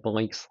had my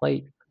blank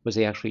slate was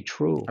actually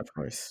true. Of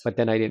course. But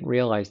then I didn't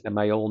realize that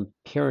my own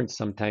parents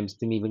sometimes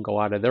didn't even go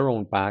out of their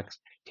own box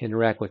to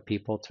interact with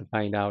people to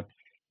find out,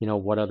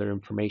 what other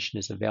information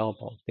is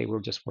available. They were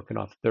just working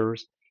off their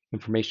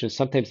information.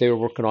 Sometimes they were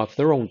working off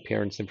their own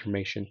parents'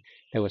 information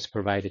that was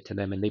provided to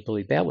them, and they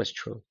believed that was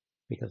true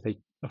because they,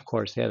 of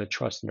course, they had a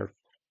trust in their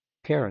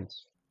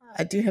parents.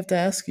 I do have to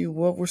ask you,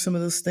 what were some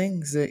of those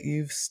things that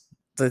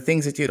the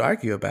things that you'd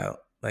argue about?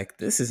 Like,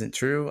 this isn't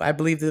true. I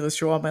believed it was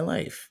true all my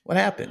life. What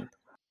happened?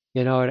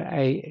 And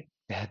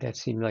that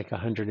seemed like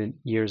 100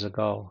 years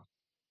ago.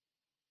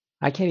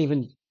 I can't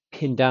even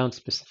pin down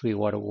specifically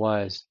what it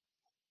was.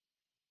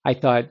 I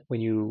thought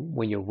when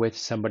you're with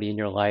somebody in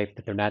your life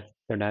that they're not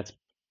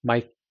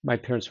my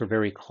parents were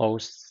very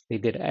close. They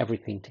did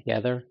everything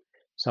together.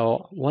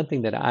 So one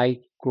thing that I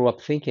grew up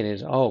thinking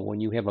is, oh,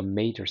 when you have a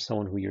mate or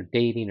someone who you're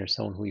dating or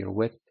someone who you're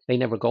with, they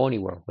never go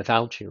anywhere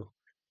without you.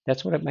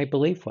 That's what my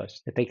belief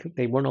was, that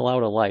they weren't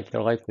allowed a life.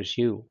 Their life was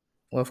you.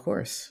 Well, of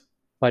course.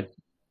 But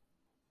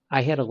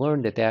I had to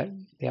learn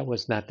that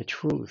was not the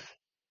truth.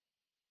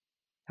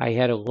 I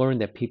had to learn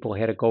that people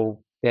had to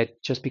go,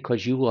 that just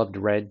because you loved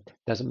red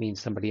doesn't mean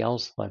somebody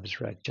else loves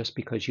red. Just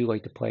because you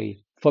like to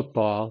play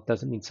football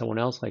doesn't mean someone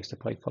else likes to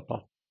play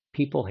football.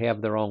 People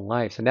have their own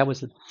lives, and that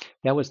was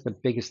the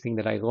biggest thing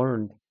that I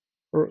learned.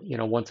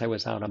 Once I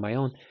was out on my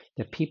own,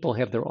 that people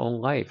have their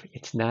own life.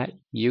 It's not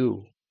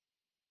you,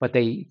 but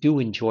they do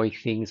enjoy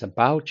things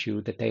about you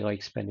that they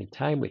like spending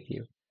time with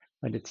you.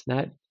 But it's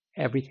not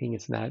everything.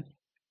 Is not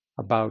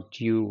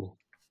about you.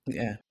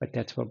 Yeah. But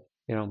that's what,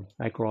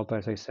 I grew up,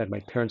 as I said,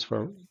 my parents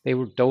they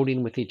were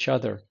doting with each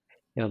other.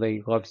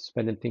 They loved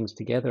spending things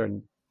together,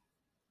 and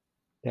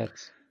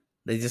that's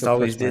They just the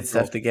always place where I did grew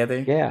stuff up. together.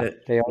 Yeah,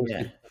 But they always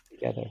yeah. did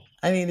together.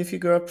 I mean, if you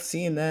grew up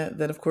seeing that,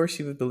 then of course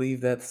you would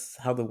believe that's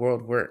how the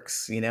world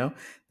works.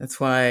 That's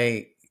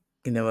why,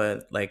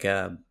 like,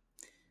 you're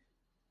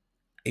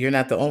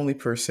not the only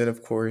person,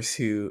 of course,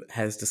 who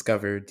has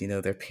discovered,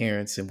 their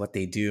parents and what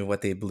they do and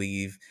what they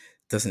believe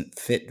doesn't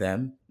fit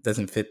them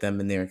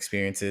in their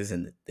experiences.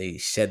 And they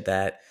shed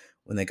that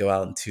when they go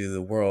out into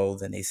the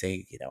world and they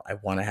say, I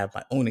want to have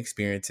my own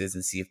experiences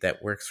and see if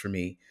that works for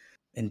me.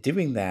 And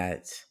doing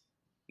that,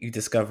 you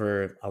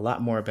discover a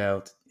lot more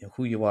about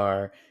who you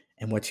are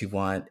and what you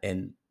want.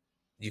 And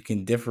you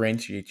can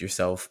differentiate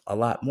yourself a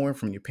lot more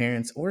from your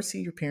parents or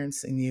see your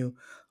parents in you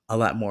a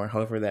lot more,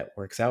 however that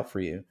works out for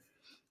you.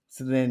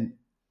 So then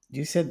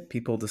you said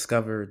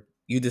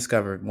you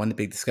discovered one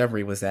big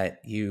discovery was that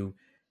you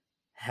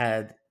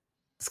had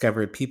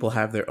discovered people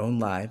have their own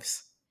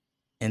lives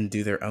and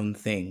do their own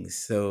things.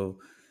 So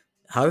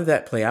how did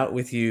that play out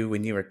with you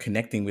when you were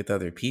connecting with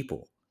other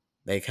people?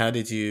 Like, how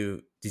did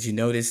you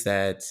notice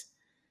that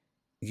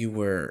you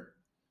were,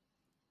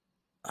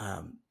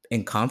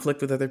 in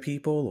conflict with other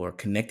people or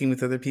connecting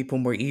with other people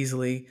more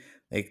easily?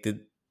 Like,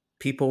 did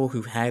people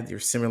who had your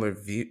similar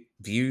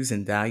views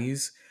and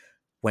values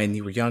when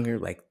you were younger,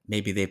 like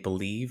maybe they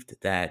believed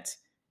that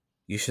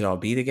you should all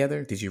be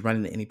together? Did you run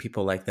into any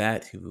people like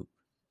that who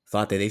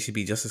thought that they should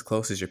be just as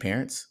close as your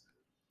parents?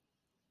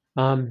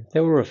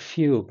 There were a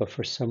few, but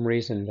for some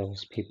reason,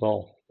 those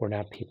people were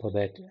not people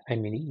that, I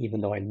mean,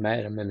 even though I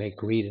met them and I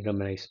greeted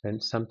them and I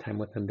spent some time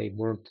with them, they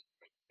weren't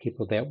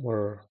people that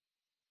were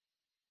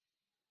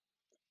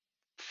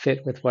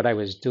fit with what I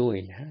was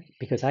doing,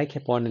 because I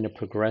kept wanting to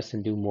progress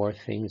and do more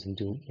things and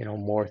do,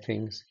 more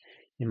things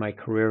in my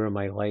career, in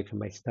my life, in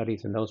my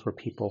studies. And those were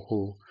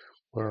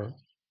were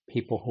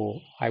people who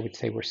I would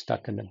say were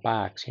stuck in the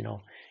box.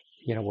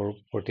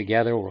 We're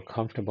together, we're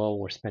comfortable,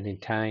 we're spending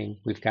time,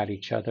 we've got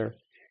each other.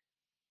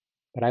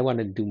 But I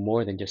wanted to do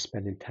more than just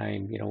spending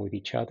time, with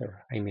each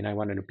other. I mean, I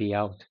wanted to be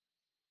out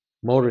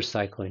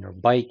motorcycling or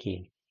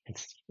biking.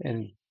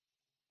 And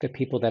the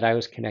people that I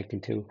was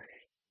connecting to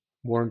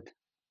weren't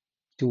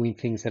doing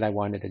things that I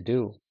wanted to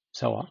do.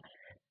 So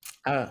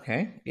Oh,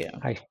 okay. Yeah.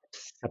 I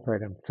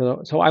separate them.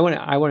 So I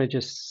want to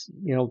just,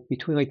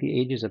 between like the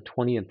ages of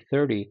 20 and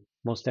 30,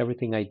 most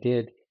everything I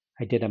did,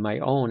 I did on my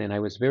own, and I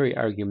was very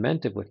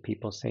argumentative with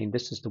people, saying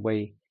this is the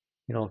way,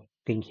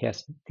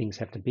 things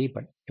have to be.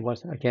 But it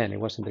wasn't. Again, it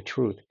wasn't the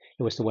truth.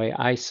 It was the way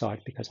I saw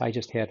it because I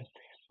just had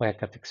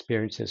lack of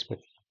experiences with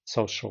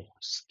social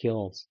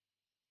skills.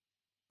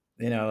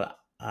 You know,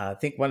 I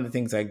think one of the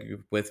things I grew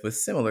up with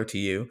was similar to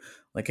you.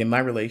 Like in my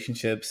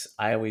relationships,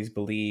 I always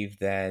believe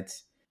that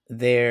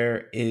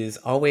there is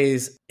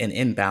always an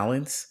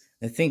imbalance.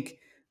 I think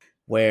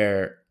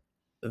where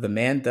the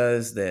man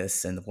does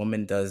this and the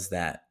woman does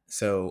that.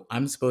 So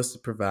I'm supposed to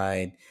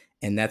provide,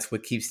 and that's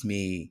what keeps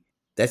me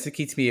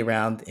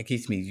around. It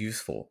keeps me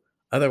useful.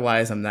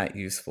 Otherwise, I'm not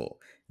useful.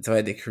 And so I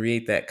had to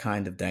create that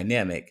kind of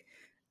dynamic.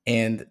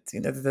 And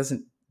that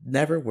doesn't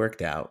never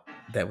worked out.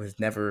 That was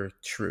never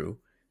true.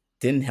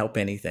 Didn't help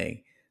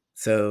anything.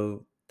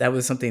 So that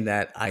was something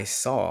that I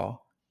saw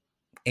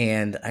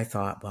and I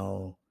thought,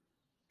 well,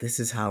 this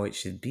is how it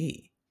should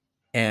be.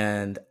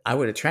 And I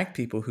would attract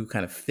people who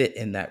kind of fit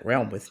in that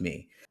realm with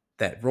me,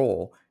 that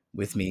role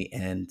with me.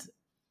 And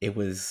it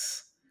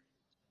was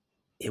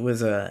it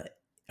was a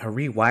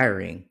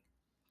rewiring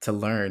to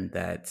learn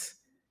that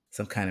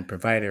some kind of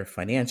provider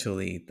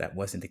financially, that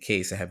wasn't the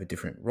case. I have a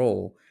different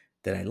role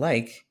that I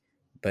like,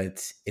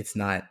 but it's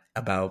not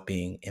about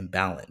being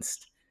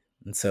imbalanced.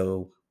 And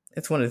so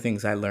it's one of the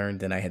things I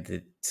learned and I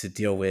had to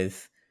deal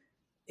with.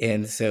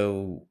 And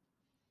so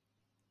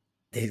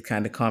these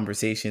kind of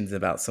conversations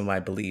about some of my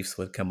beliefs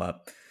would come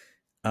up.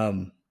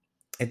 Um,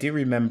 I do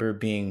remember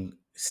being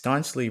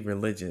staunchly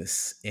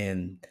religious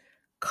in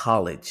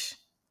college,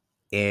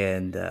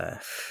 and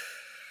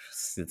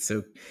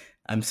so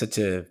I'm such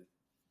a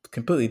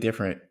completely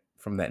different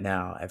from that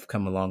now. I've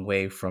come a long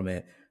way from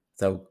it.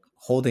 So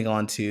holding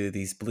on to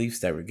these beliefs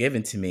that were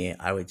given to me,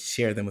 I would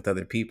share them with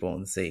other people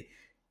and say,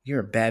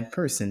 "You're a bad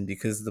person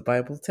because the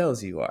Bible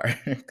tells you are,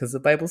 because the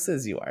Bible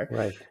says you are."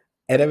 Right.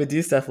 And I would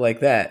do stuff like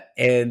that,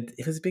 and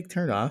it was a big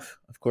turnoff,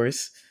 of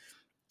course.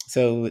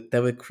 So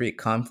that would create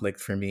conflict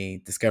for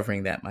me,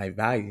 discovering that my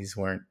values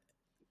weren't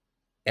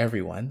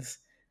everyone's,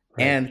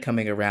 Right. and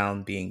coming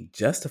around being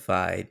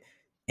justified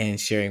and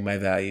sharing my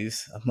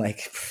values. I'm like,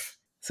 "Pfft."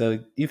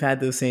 So you've had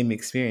those same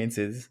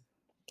experiences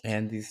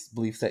and these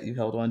beliefs that you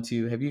held on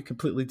to. Have you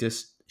completely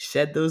just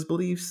shed those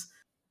beliefs?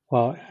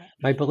 Well,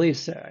 my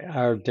beliefs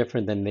are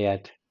different than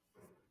that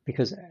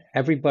because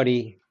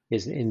everybody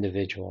is an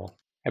individual.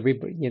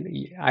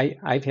 Everybody,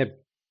 I've had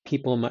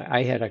people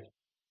I had a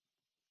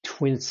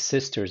twin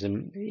sisters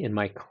in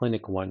my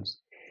clinic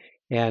once,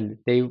 and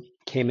they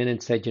came in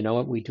and said, you know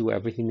what, we do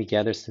everything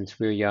together since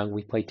we were young.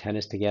 We played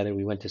tennis together.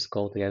 We went to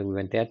school together. We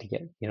went that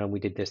together. We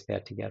did this,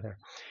 that together.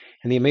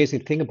 And the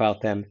amazing thing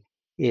about them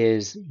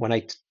is when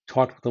I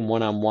talked with them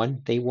one on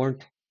one, they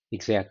weren't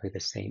exactly the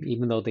same,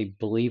 even though they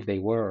believed they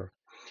were.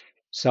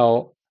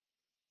 So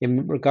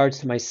in regards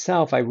to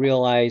myself, I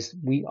realize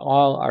we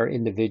all are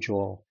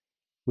individual.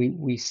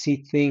 We see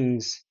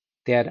things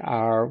that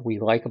are we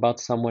like about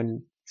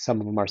someone. Some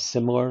of them are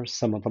similar.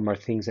 Some of them are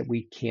things that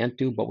we can't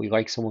do, but we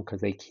like someone because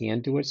they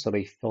can do it, so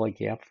they fill a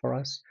gap for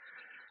us.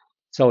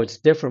 So it's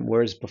different.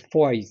 Whereas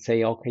before, you'd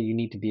say, okay, you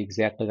need to be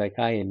exactly like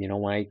I am.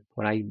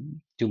 When I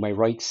do my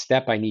right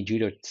step, I need you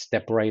to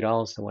step right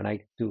also. When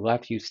I do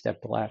left, you step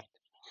left.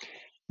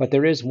 But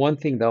there is one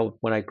thing though,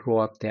 when I grew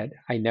up that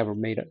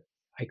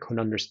I couldn't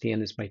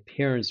understand is my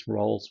parents'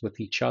 roles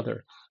with each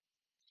other.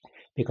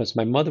 Because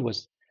my mother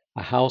was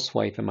a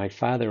housewife and my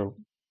father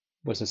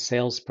was a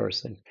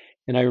salesperson.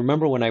 And I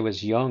remember when I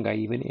was young, I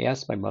even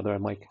asked my mother,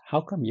 I'm like, how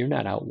come you're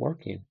not out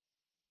working?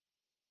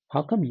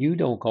 How come you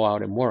don't go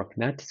out and work?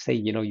 Not to say,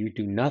 you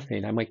do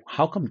nothing. I'm like,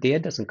 how come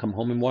dad doesn't come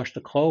home and wash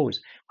the clothes?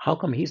 How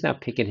come he's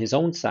not picking his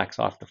own socks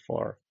off the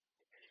floor?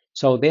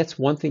 So that's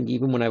one thing,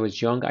 even when I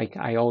was young,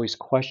 I always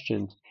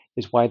questioned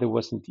is why there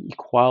wasn't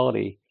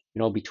equality,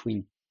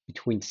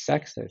 between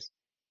sexes.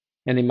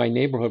 And in my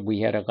neighborhood,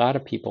 we had a lot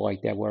of people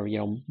like that where,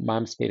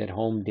 mom stayed at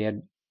home,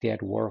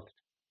 dad worked.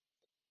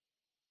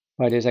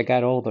 But as I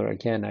got older,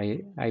 again,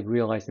 I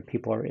realized that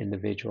people are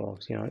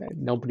individuals.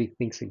 Nobody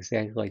thinks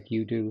exactly like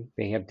you do.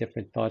 They have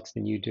different thoughts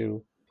than you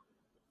do.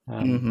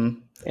 Um, Mm-hmm.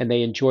 and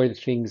they enjoy the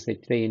things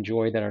that they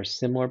enjoy that are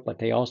similar, but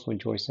they also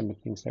enjoy some of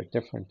the things that are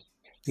different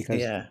because,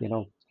 Yeah.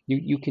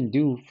 you can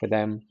do for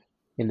them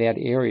in that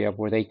area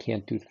where they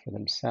can't do for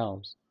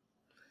themselves.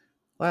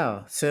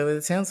 Wow. So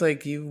it sounds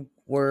like you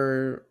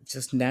were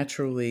just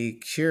naturally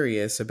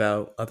curious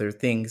about other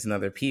things and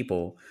other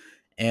people.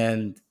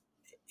 And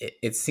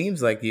it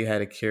seems like you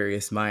had a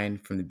curious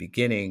mind from the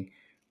beginning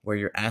where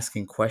you're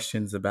asking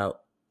questions about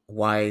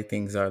why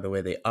things are the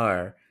way they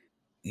are.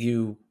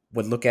 You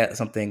would look at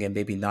something and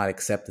maybe not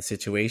accept the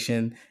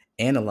situation,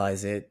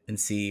 analyze it, and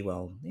see,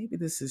 well, maybe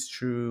this is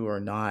true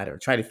or not, or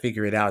try to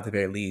figure it out at the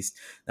very least.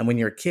 And when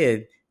you're a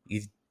kid,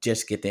 you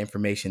just get the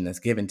information that's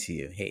given to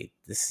you. Hey,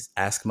 this is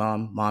ask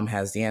mom. Mom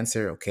has the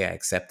answer. Okay, I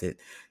accept it.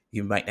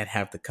 You might not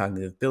have the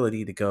cognitive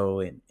ability to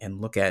go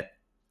and look at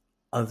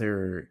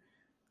other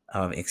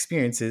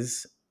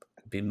experiences,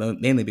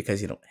 mainly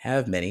because you don't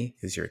have many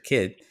because you're a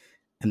kid.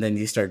 And then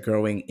you start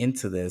growing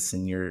into this,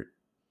 and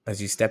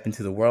as you step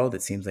into the world,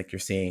 it seems like you're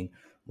saying,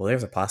 well,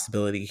 there's a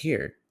possibility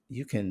here.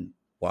 You can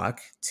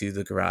walk to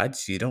the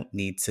garage. You don't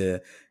need to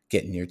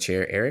get in your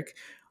chair, Eric.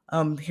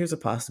 Here's a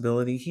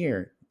possibility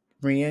here.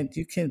 Maria,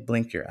 you can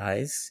blink your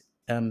eyes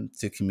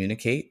to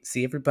communicate.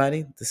 See,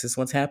 everybody, this is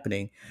what's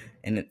happening.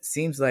 And it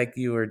seems like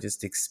you are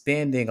just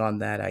expanding on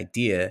that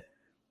idea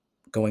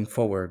going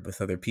forward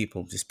with other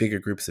people, just bigger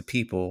groups of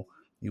people.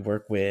 You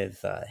work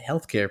with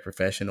healthcare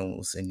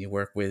professionals and you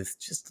work with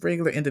just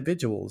regular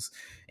individuals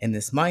in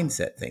this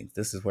mindset thing.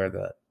 This is where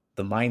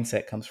the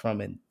mindset comes from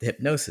in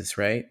hypnosis,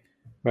 right?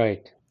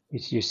 Right.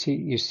 You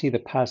see the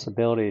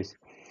possibilities.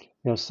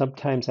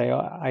 Sometimes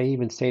I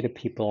even say to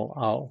people,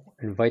 I'll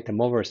invite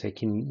them over and say,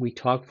 can we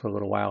talk for a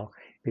little while?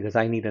 Because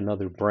I need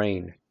another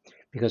brain.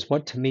 Because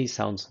what to me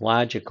sounds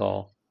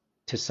logical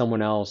to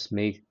someone else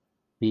may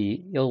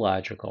be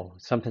illogical.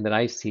 Something that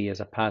I see as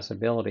a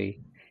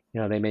possibility.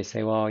 They may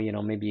say, well,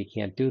 maybe you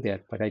can't do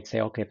that. But I'd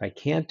say, okay, if I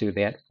can't do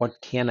that, what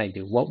can I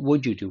do? What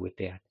would you do with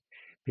that?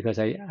 Because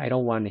I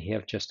don't want to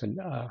have just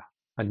a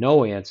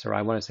no answer.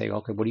 I want to say,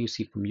 okay, what do you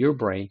see from your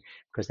brain?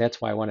 Because that's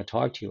why I want to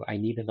talk to you. I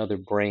need another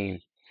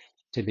brain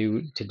to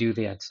do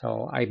that.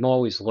 So I'm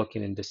always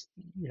looking and just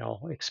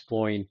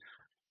exploring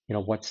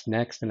what's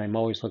next, and I'm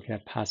always looking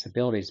at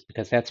possibilities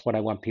because that's what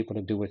I want people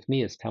to do with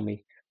me is tell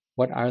me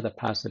what are the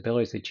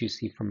possibilities that you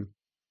see from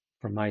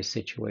my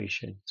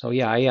situation. So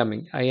yeah, I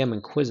am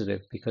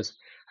inquisitive because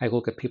I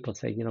look at people and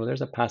say,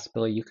 there's a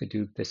possibility you could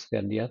do this,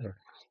 then the other.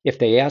 If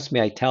they ask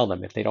me, I tell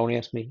them. If they don't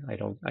ask me, I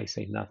don't. I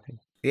say nothing.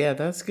 Yeah,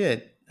 that's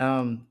good.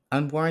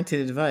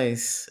 Unwarranted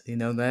advice,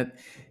 that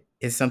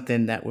is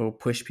something that will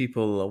push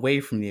people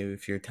away from you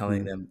if you're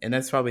telling Mm, them. And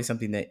that's probably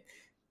something that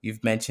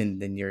you've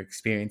mentioned in your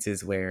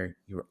experiences where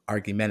you're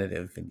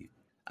argumentative. And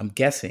I'm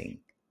guessing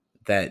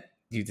that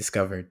you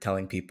discovered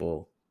telling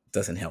people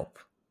doesn't help.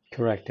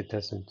 correct. It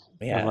doesn't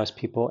Yeah. unless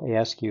people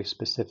ask you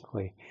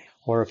specifically,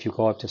 or if you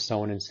go up to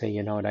someone and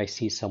say, what I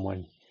see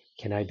someone.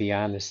 Can I be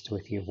honest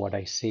with you what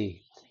I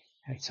see?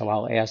 And so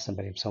I'll ask them,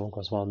 but if someone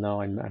goes, well,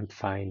 no, I'm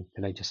fine,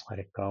 then I just let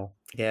it go.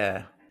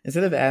 Yeah.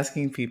 Instead of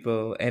asking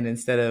people and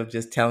instead of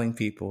just telling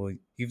people,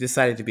 you've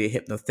decided to be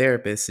a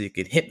hypnotherapist so you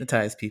could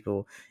hypnotize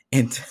people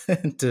into,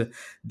 into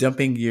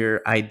dumping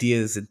your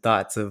ideas and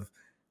thoughts of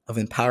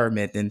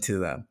empowerment into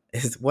them.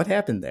 What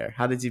happened there?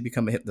 How did you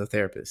become a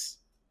hypnotherapist?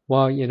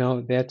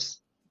 Well,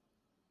 that's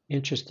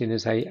interesting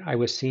is I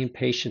was seeing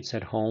patients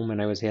at home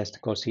and I was asked to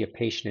go see a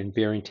patient in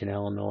Barrington,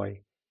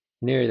 Illinois,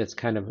 an area that's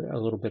kind of a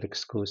little bit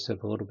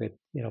exclusive, a little bit,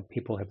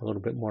 people have a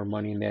little bit more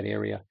money in that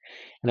area.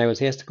 And I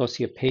was asked to go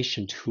see a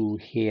patient who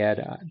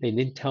had, they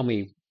didn't tell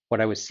me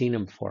what I was seeing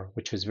him for,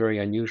 which was very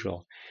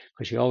unusual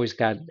because you always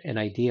got an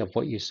idea of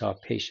what you saw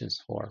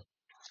patients for.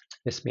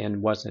 This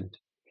man wasn't.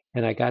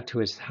 And I got to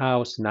his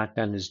house, knocked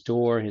on his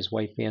door. His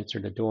wife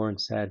answered the door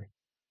and said,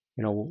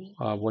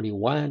 what do you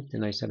want?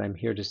 And I said, I'm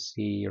here to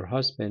see your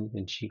husband.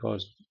 And she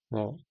goes,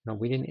 well, no,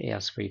 we didn't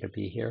ask for you to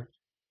be here.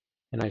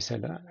 And I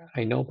said,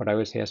 I know, but I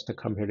was asked to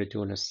come here to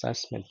do an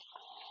assessment.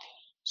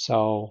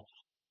 So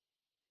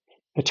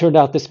it turned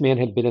out this man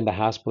had been in the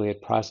hospital. He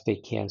had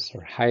prostate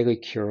cancer, highly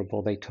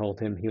curable. They told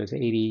him he was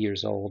 80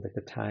 years old at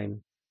the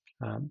time.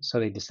 So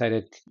he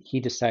decided,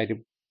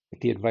 with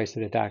the advice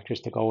of the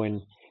doctors, to go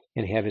in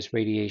and have his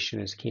radiation,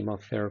 his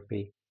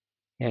chemotherapy,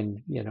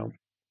 and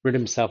rid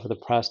himself of the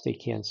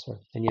prostate cancer.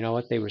 And you know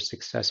what? They were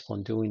successful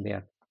in doing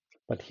that.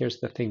 But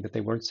here's the thing that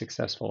they weren't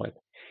successful with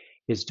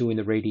is doing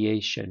the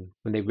radiation.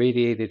 When they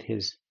radiated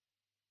his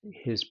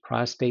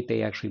prostate,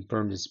 they actually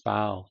burned his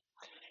bowel.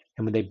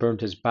 And when they burned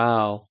his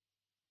bowel,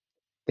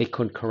 they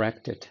couldn't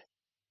correct it.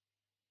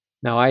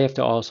 Now I have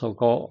to also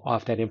go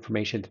off that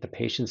information that the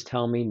patients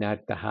tell me,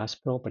 not the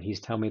hospital, but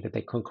he's telling me that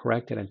they couldn't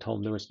correct it and told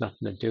him there was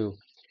nothing to do.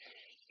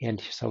 And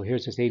so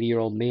here's this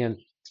 80-year-old man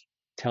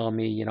telling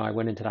me, I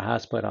went into the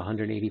hospital at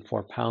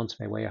 184 pounds,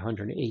 I weigh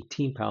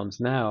 118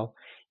 pounds now,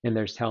 and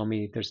they're telling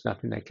me there's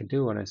nothing I can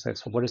do. And I said,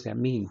 so what does that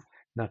mean?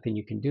 Nothing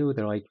you can do?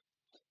 They're like,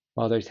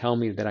 well, they're telling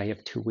me that I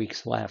have 2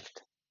 weeks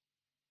left.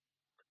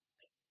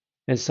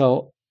 And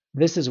so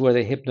this is where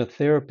the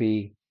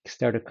hypnotherapy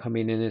started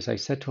coming in. As I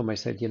said to him, I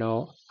said,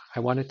 I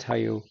want to tell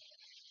you,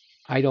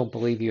 I don't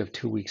believe you have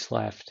 2 weeks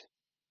left.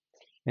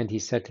 And he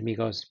said to me, he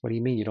goes, what do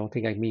you mean? You don't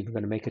think I'm even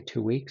going to make it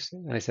 2 weeks?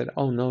 And I said,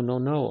 oh, no, no,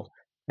 no.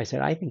 I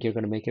said, I think you're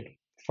going to make it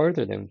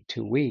further than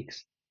 2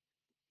 weeks.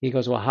 He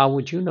goes, well, how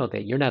would you know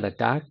that? You're not a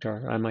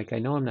doctor. I'm like, I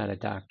know I'm not a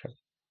doctor.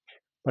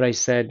 But I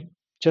said,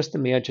 just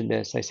imagine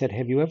this. I said,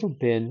 have you ever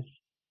been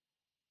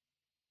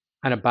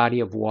on a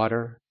body of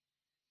water?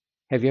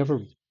 Have you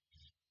ever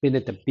been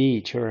at the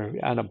beach or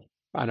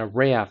on a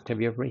raft? Have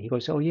you ever? He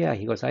goes, oh yeah.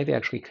 He goes, I've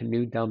actually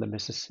canoed down the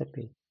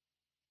Mississippi.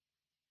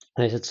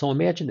 And I said, so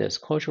imagine this.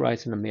 Close your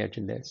eyes and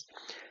imagine this.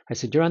 I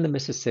said, you're on the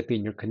Mississippi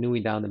and you're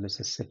canoeing down the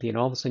Mississippi, and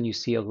all of a sudden you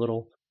see a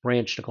little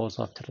branch that goes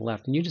off to the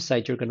left, and you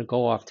decide you're going to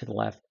go off to the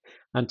left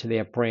onto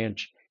that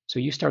branch. So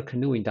you start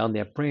canoeing down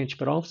that branch,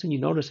 but all of a sudden you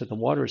notice that the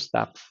water has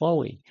stopped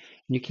flowing,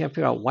 and you can't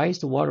figure out why is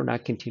the water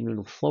not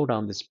continuing to flow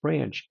down this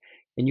branch.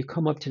 And you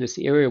come up to this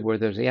area where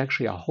there's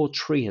actually a whole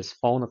tree has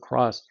fallen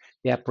across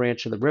that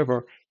branch of the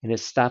river and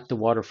has stopped the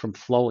water from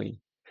flowing.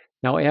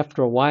 Now,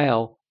 after a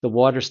while, the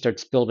water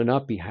starts building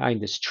up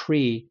behind this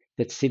tree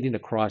that's sitting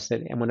across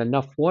it. And when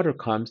enough water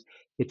comes,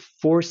 it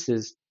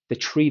forces the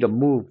tree to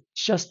move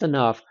just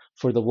enough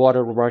for the water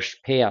to rush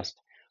past.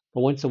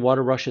 But once the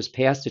water rushes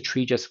past, the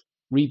tree just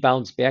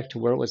rebounds back to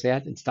where it was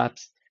at and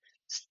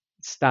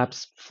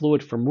stops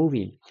fluid from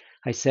moving.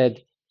 I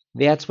said,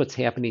 that's what's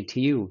happening to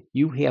you.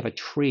 You have a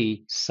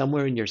tree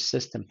somewhere in your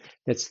system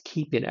that's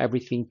keeping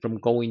everything from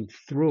going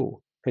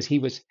through. Because he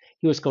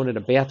was going to the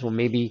bathroom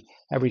maybe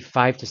every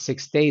 5 to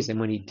 6 days, and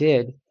when he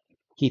did,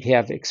 he'd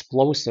have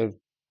explosive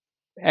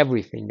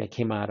everything that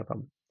came out of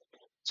him.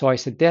 So I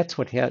said,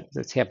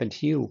 that's happened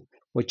to you.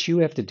 What you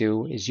have to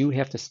do is you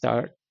have to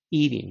start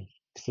eating.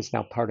 This is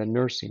now part of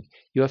nursing.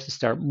 You have to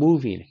start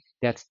moving.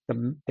 That's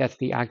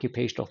the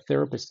occupational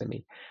therapist in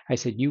me. I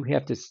said, you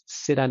have to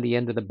sit on the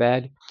end of the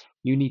bed.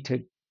 We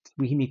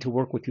need to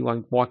work with you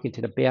on walking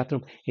to the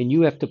bathroom, and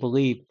you have to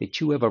believe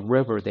that you have a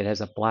river that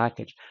has a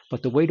blockage.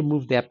 But the way to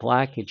move that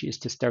blockage is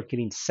to start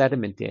getting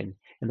sediment in.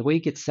 And the way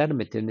you get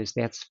sediment in is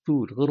that's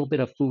food, a little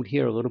bit of food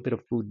here, a little bit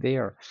of food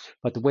there.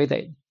 But the way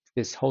that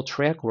this whole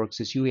track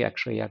works is you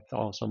actually have to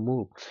also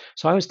move.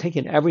 So I was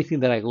taking everything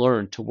that I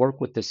learned to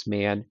work with this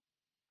man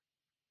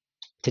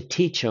to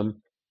teach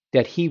him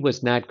that he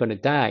was not going to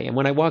die. And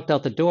when I walked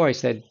out the door, I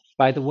said,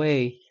 by the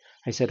way,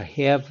 I said,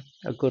 have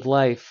a good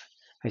life.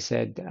 I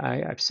said,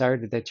 I'm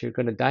sorry that you're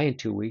going to die in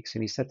 2 weeks.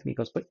 And he said to me, he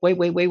goes, but wait.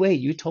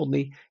 You told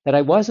me that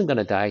I wasn't going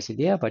to die. I said,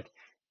 yeah, but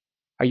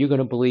are you going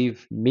to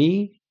believe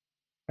me?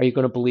 Are you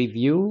going to believe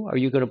you? Are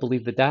you going to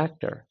believe the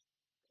doctor?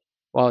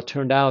 Well, it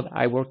turned out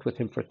I worked with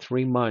him for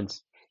 3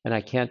 months, and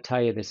I can't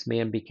tell you this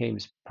man became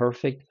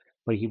perfect,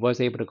 but he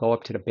was able to go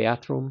up to the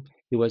bathroom.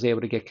 He was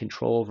able to get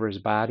control over his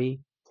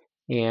body.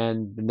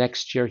 And the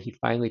next year, he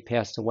finally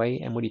passed away.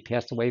 And what he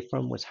passed away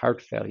from was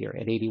heart failure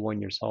at 81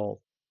 years old.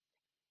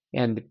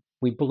 And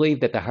we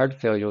believe that the heart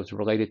failure was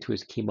related to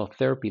his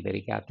chemotherapy that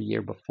he got the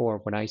year before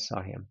when I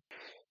saw him.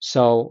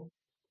 So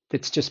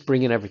it's just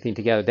bringing everything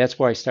together. That's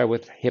where I started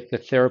with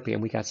hypnotherapy,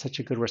 and we got such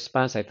a good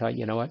response. I thought,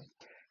 you know what?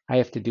 I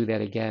have to do that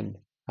again.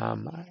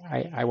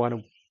 I want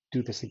to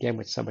do this again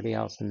with somebody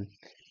else. And,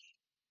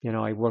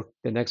 the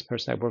next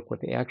person I worked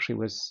with actually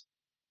was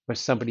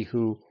somebody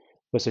who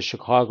was a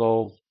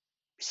Chicago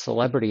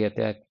celebrity at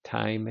that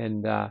time.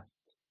 And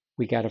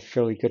we got a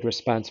fairly good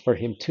response for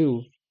him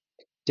too.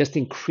 Just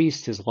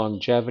increased his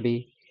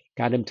longevity,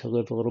 got him to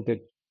live a little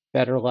bit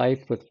better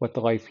life with what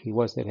the life he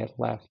was that had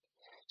left.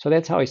 So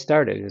that's how I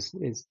started,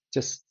 is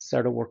just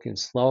started working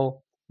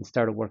slow and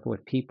started working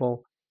with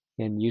people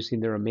and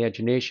using their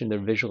imagination, their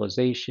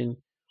visualization,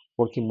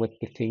 working with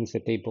the things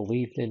that they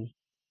believed in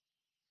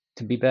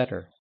to be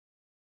better.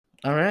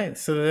 All right.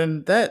 So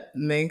then that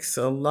makes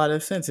a lot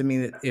of sense. I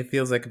mean, it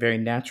feels like a very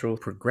natural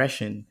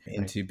progression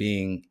into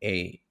being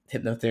a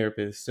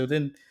hypnotherapist. So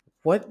then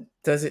what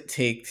does it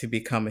take to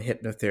become a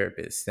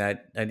hypnotherapist?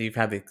 That you've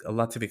had a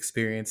lot of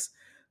experience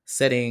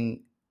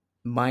setting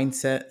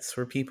mindsets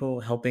for people,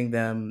 helping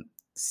them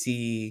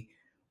see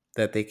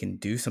that they can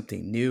do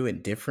something new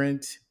and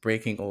different,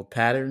 breaking old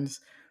patterns.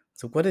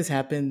 So what has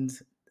happened?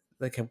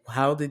 Like,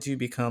 how did you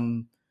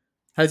become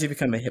a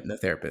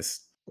hypnotherapist?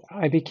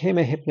 I became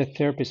a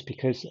hypnotherapist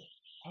because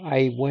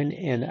I went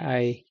and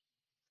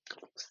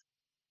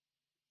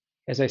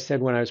as I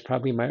said, when I was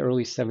probably in my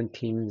early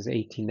 17s,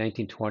 18,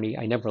 19, 20,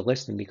 I never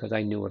listened because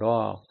I knew it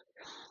all.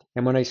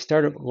 And when I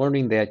started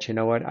learning that, you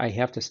know what, I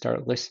have to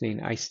start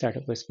listening, I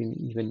started listening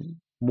even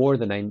more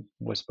than I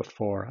was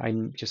before. I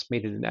just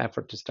made it an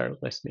effort to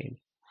start listening.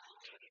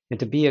 And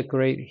to be a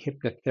great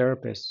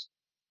hypnotherapist,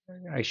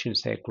 I shouldn't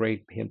say a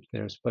great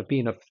hypnotherapist, but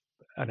being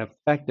an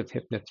effective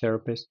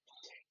hypnotherapist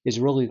is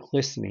really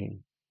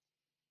listening.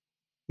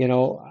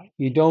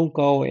 You don't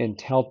go and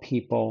tell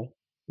people,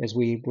 as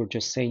we were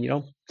just saying, you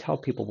don't tell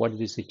people what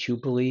it is that you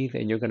believe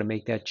and you're going to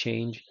make that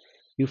change.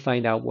 You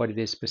find out what it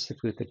is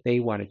specifically that they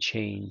want to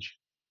change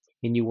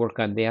and you work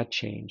on that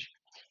change.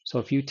 So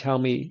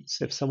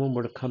if someone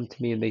were to come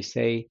to me and they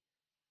say,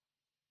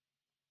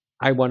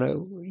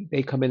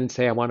 they come in and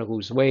say, I want to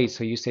lose weight.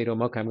 So you say to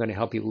them, okay, I'm going to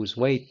help you lose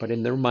weight. But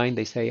in their mind,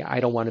 they say, I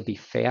don't want to be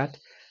fat.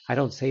 I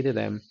don't say to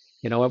them,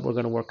 you know what, we're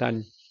going to work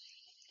on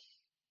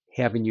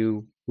having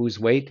you lose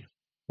weight.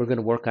 We're going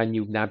to work on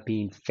you not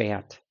being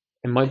fat.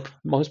 And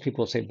most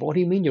people say, what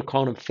do you mean you're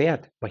calling him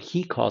fat? But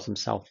he calls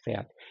himself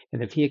fat.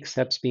 And if he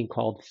accepts being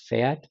called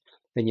fat,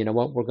 then you know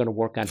what? We're going to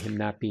work on him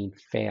not being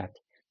fat,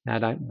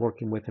 not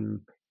working with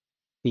him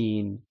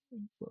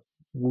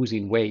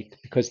losing weight,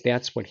 because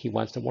that's what he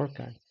wants to work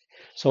on.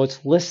 So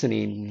it's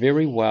listening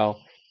very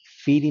well,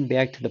 feeding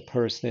back to the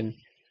person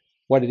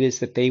what it is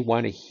that they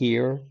want to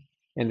hear.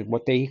 And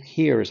what they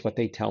hear is what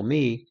they tell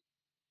me.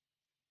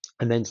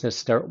 And then just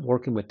start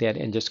working with that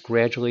and just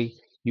gradually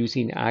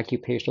using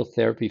occupational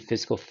therapy,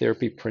 physical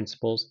therapy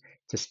principles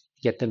to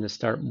get them to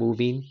start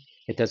moving.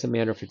 It doesn't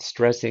matter if it's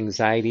stress,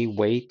 anxiety,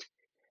 weight,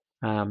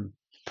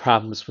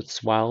 problems with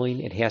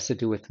swallowing. It has to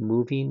do with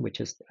moving, which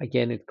is,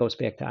 again, it goes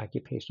back to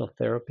occupational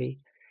therapy.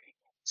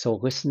 So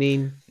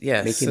listening,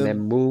 Yes. making them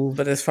move,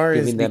 But as far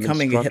as giving them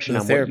becoming a instruction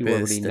on what you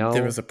already hypnotherapist,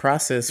 there know, was a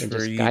process and for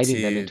just you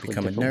guiding them to into a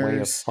become a different way of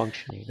nurse.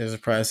 functioning. There's a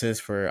process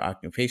for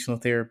occupational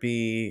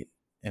therapy.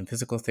 and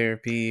physical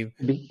therapy.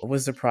 Be- What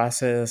was the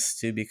process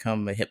to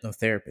become a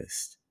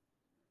hypnotherapist?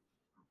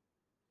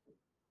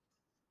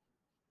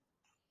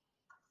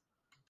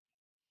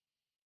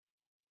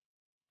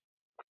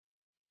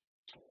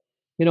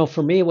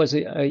 for me, it was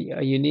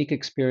a unique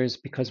experience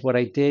because what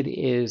I did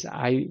is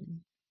I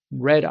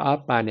read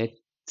up on it,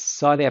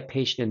 saw that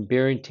patient in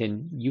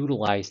Barrington,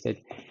 utilized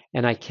it,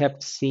 and I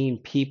kept seeing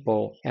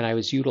people, and I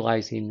was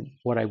utilizing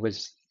what I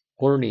was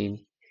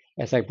learning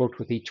as I worked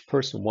with each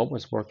person, what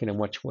was working and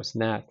what was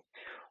not.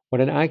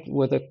 What an I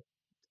with a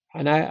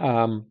an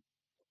I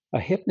a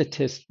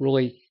hypnotist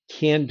really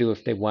can do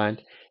if they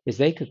want is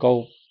they could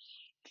go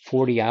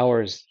 40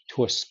 hours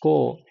to a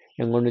school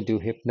and learn to do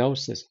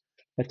hypnosis.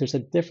 But there's a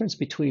difference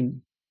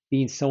between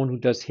being someone who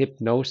does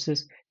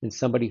hypnosis and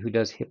somebody who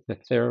does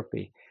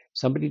hypnotherapy.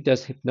 Somebody who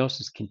does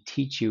hypnosis can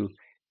teach you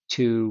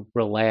to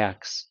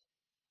relax,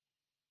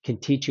 can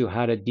teach you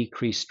how to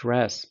decrease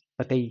stress,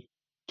 but they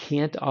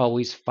can't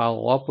always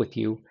follow up with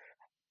you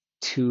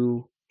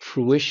to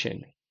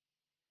fruition.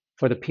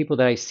 For the people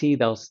that I see,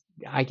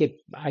 I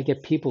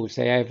get people who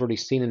say I've already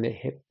seen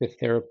a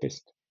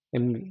hypnotherapist,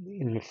 and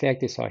in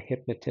fact, I saw a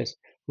hypnotist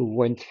who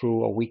went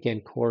through a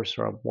weekend course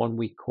or a 1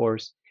 week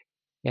course,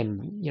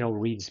 and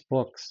reads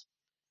books.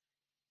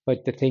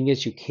 But the thing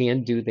is, you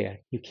can do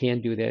that. You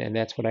can do that, and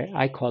that's what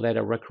I call that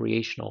a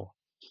recreational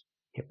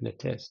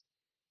hypnotist.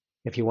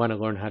 If you want to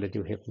learn how to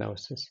do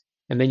hypnosis,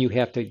 and then you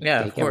have to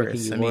Yeah, of take everything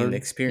course. you I mean, the learn and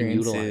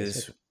experience utilize it,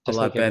 is a just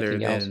lot like better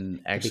everything else. than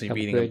To actually become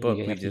reading a good, you book.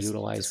 We have to just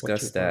utilize what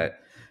discussed you've learned. that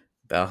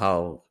about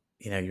how,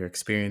 your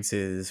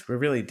experiences will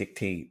really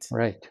dictate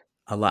Right.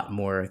 a lot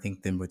more, I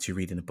think, than what you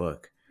read in a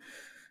book.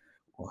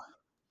 Well,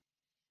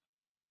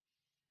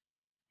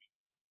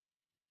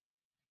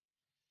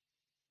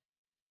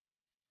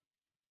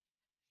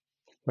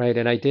 Right,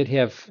 and I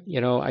have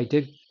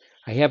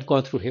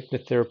gone through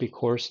hypnotherapy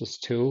courses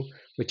too,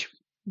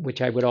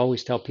 which I would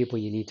always tell people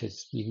you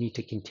need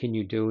to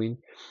continue doing.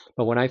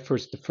 But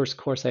the first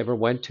course I ever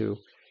went to,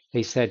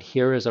 they said,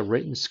 here is a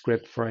written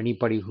script for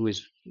anybody who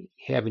is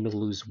having to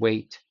lose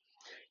weight.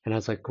 And I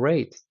was like,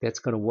 great, that's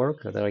going to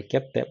work. They're like,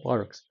 yep, that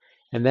works.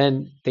 And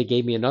then they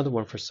gave me another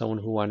one for someone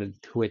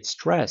who had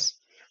stress.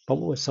 But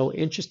what was so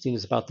interesting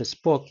is about this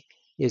book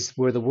is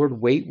where the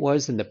word weight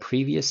was in the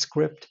previous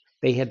script,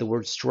 they had the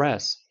word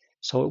stress.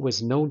 So it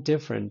was no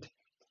different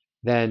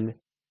than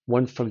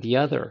one from the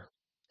other.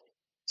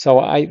 So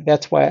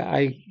that's why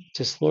I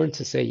just learned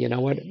to say, you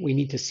know what, we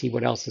need to see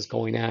what else is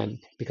going on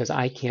because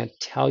I can't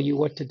tell you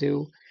what to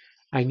do.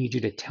 I need you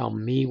to tell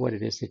me what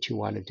it is that you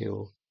want to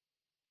do.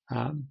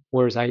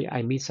 Whereas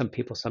I meet some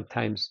people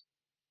sometimes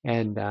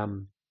and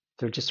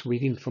they're just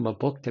reading from a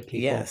book to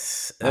people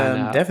yes,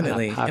 on a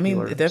definitely. I mean, it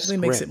popular definitely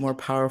makes it more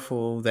script.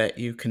 powerful that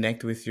you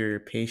connect with your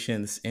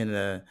patients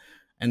in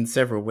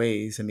several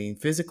ways. I mean,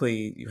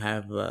 physically, you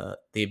have the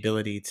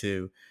ability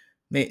to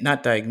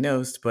not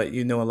diagnosed, but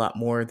you know a lot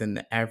more than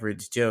the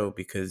average Joe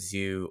because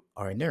you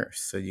are a nurse,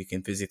 so you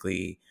can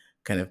physically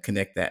kind of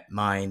connect that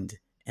mind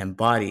and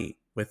body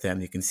with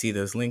them. You can see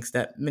those links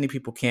that many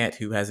people can't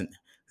who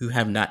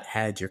have not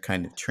had your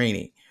kind of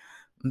training.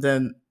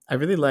 Then I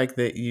really like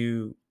that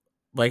you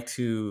like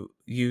to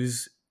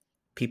use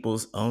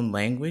people's own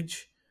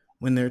language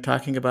when they're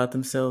talking about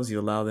themselves. You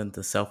allow them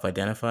to self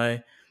identify.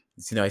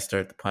 I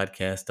start the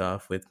podcast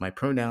off with my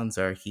pronouns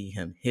are he,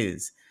 him,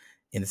 his.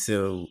 And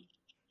so,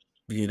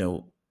 you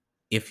know,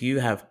 if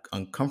you're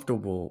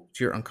uncomfortable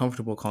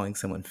calling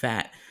someone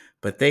fat,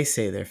 but they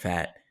say they're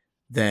fat,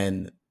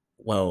 then,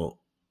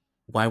 well,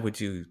 why would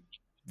you?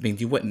 I mean,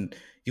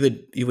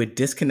 you would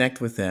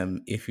disconnect with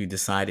them if you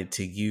decided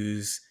to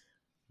use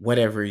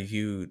whatever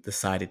you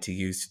decided to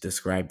use to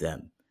describe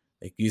them.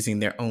 Like using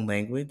their own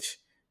language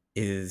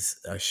is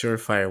a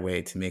surefire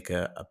way to make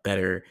a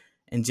better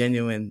and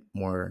genuine,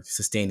 more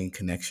sustaining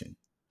connection.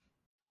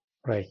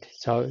 Right.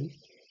 So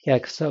yeah,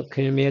 so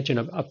can you imagine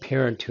a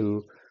parent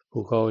who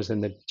goes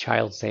and the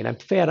child saying, I'm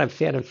fat, I'm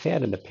fat, I'm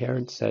fat, and the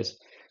parent says,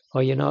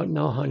 oh,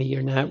 no, honey,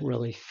 you're not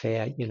really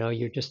fat.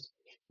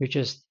 You're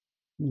just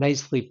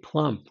nicely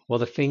plump. Well,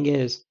 the thing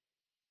is,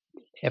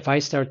 if I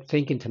start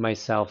thinking to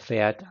myself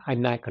fat,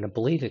 I'm not going to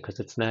believe it because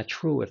it's not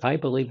true. If I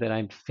believe that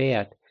I'm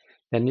fat,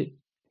 then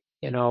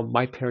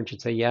my parents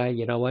should say, yeah,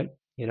 you know what?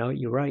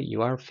 You're right.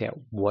 You are fat.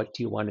 What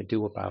do you want to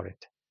do about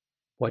it?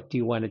 What do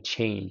you want to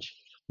change?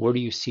 Where do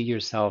you see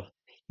yourself,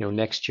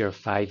 next year,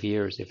 5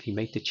 years? If you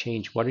make the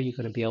change, what are you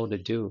going to be able to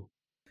do?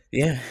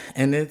 Yeah,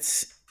 and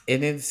it's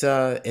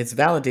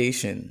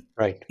validation.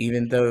 Right.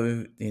 Even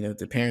though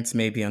the parents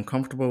may be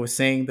uncomfortable with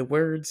saying the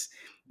words,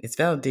 it's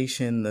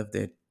validation of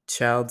the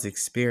child's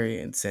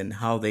experience and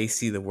how they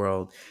see the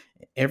world.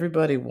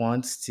 Everybody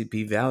wants to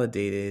be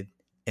validated,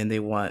 and they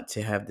want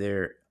to have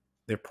their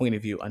point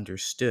of view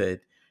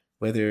understood,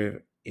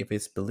 whether if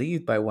it's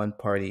believed by one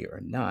party or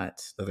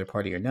not, the other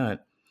party or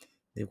not.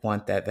 They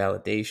want that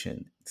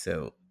validation.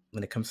 So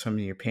when it comes from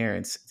your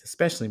parents, it's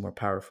especially more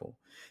powerful.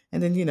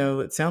 And then,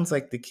 it sounds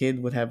like the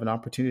kid would have an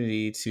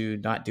opportunity to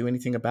not do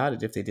anything about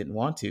it if they didn't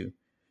want to.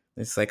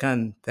 It's like,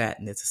 I'm fat,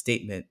 and it's a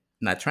statement.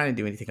 I'm not trying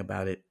to do anything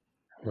about it.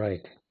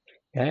 Right.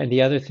 And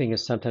the other thing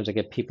is sometimes I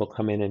get people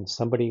come in and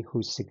somebody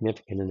who's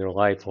significant in their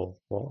life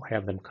will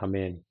have them come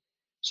in.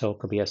 So it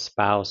could be a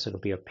spouse, it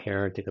could be a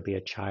parent, it could be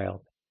a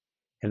child.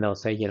 And they'll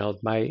say,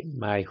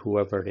 my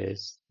whoever it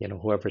is,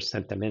 whoever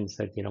sent them in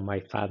said,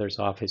 my father's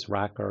off his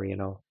rocker.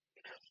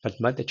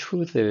 But the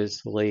truth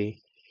is,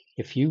 Lee,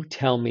 if you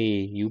tell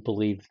me you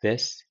believe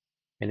this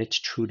and it's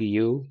true to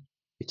you,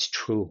 it's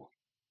true.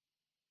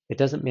 It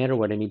doesn't matter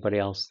what anybody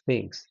else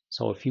thinks.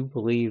 So if you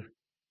believe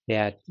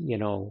that,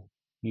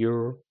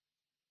 your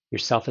your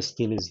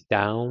self-esteem is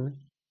down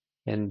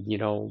and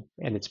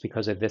it's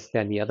because of this, that,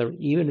 and the other,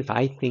 even if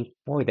I think,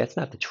 boy, that's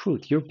not the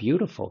truth. You're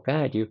beautiful.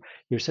 God,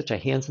 you're such a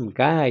handsome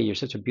guy. You're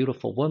such a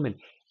beautiful woman.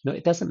 No,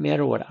 it doesn't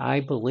matter what I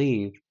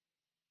believe.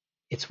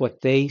 It's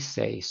what they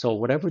say. So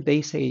whatever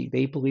they say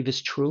they believe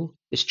is true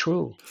is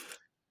true.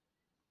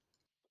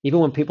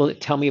 Even when people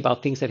tell me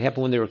about things that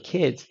happened when they were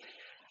kids,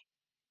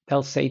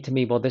 they'll say to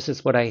me, "Well, this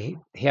is what I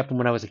happened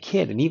when I was a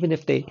kid." And even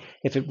if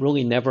it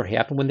really never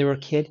happened when they were a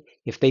kid,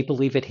 if they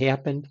believe it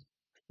happened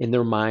in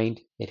their mind,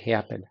 it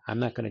happened. I'm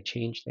not going to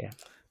change that.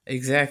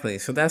 Exactly.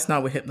 So that's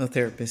not what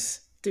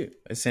hypnotherapists do,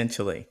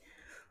 essentially.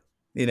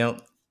 You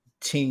don't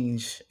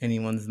change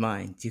anyone's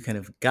mind. You kind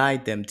of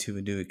guide them to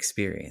a new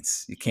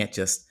experience. You can't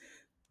just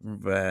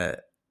uh,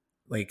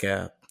 like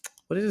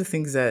what are the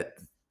things that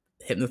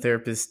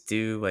hypnotherapists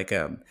do? Like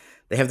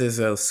they have those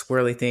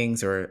swirly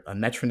things or a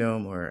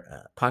metronome or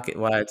a pocket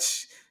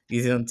watch.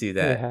 You don't do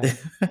that.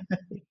 Yeah.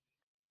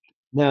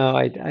 No,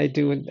 I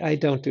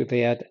don't do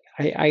that.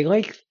 I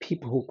like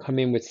people who come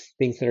in with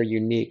things that are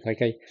unique.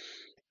 Like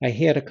I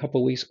had a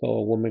couple weeks ago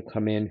a woman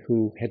come in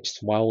who had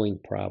swallowing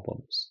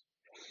problems.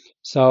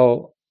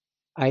 So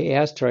I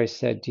asked her, I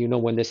said, "Do you know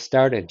when this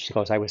started?" She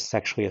goes, "I was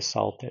sexually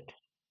assaulted."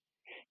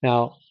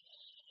 Now,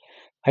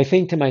 I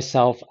think to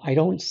myself, I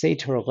don't say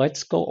to her,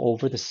 "Let's go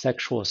over the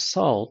sexual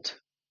assault."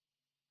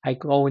 I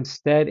go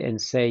instead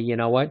and say, "You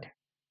know what?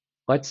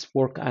 Let's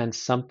work on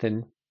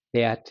something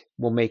that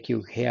will make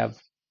you have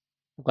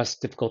less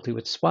difficulty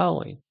with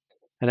swallowing."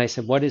 And I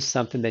said, "What is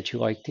something that you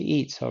like to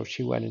eat?" So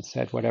she went and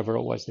said whatever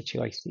it was that she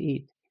likes to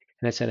eat.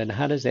 And I said, "And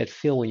how does that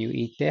feel when you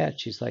eat that?"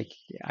 She's like,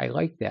 "I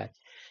like that."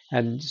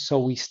 And so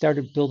we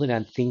started building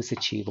on things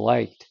that she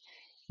liked.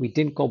 We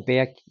didn't go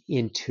back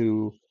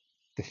into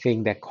the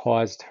thing that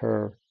caused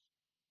her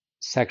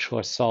sexual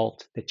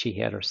assault that she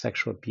had or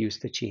sexual abuse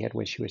that she had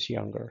when she was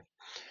younger.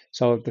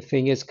 So the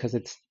thing is, because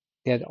it's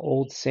that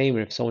old saying,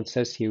 if someone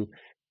says to you,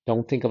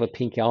 "Don't think of a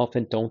pink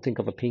elephant, don't think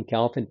of a pink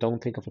elephant,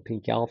 don't think of a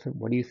pink elephant,"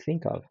 what do you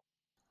think of?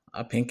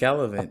 A pink A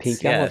elephant,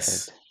 pink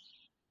yes. elephant.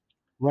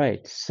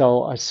 Right.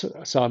 So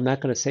I'm not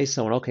going to say to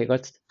someone, okay,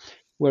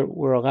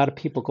 where a lot of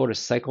people go to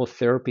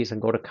psychotherapies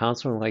and go to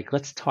counseling, like,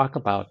 let's talk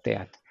about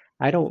that.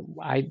 I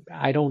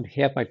don't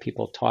have my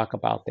people talk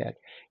about that.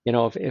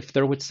 If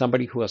they're with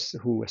somebody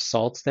who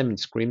assaults them and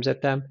screams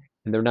at them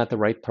and they're not the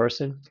right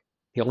person,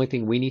 the only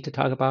thing we need to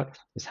talk about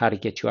is how to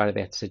get you out of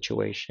that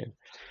situation.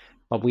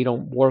 But we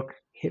don't work.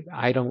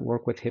 I don't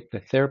work with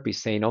hypnotherapy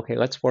saying, okay,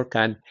 let's work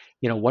on,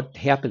 what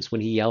happens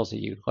when he yells at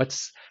you.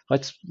 Let's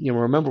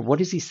remember, what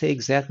does he say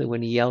exactly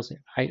when he yells?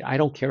 I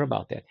don't care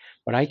about that.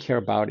 What I care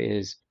about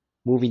is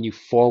moving you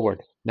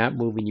forward, not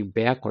moving you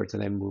backwards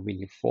and then moving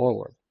you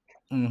forward.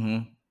 hmm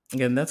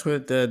Again, that's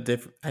what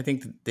I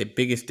think the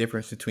biggest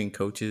difference between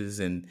coaches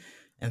and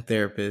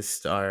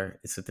therapists are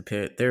is that the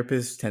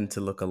therapists tend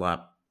to look a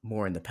lot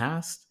more in the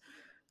past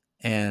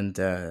and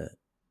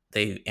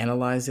they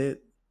analyze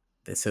it.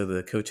 So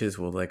the coaches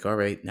will like, all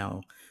right,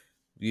 now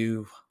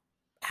you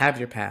have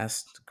your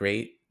past,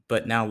 great,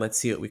 but now let's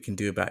see what we can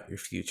do about your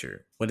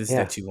future. What is it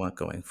Yeah, that you want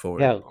going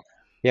forward? yeah,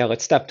 yeah.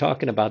 Let's stop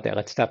talking about that.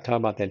 Let's stop talking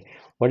about that.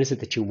 What is it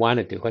that you want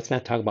to do? Let's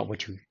not talk about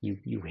what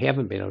you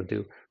haven't been able to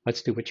do.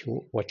 Let's do what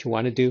you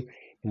want to do,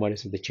 and what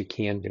is it that you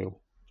can do.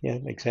 Yeah,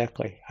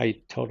 exactly.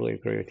 I totally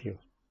agree with you.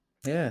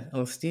 Yeah.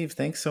 Well, Steve,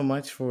 thanks so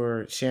much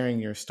for sharing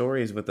your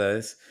stories with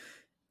us.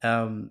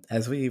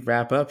 As we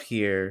wrap up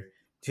here,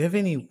 do you have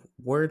any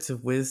words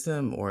of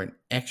wisdom or an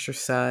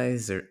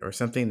exercise or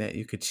something that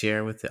you could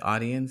share with the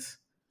audience?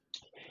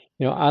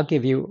 I'll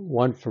give you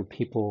one for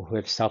people who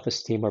have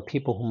self-esteem or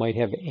people who might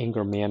have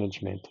anger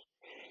management.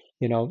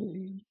 You know,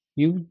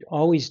 you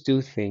always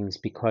do things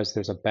because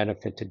there's a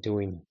benefit to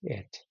doing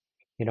it.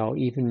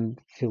 Even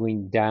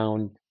feeling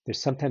down, there's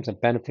sometimes a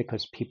benefit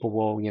because people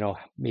will,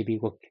 maybe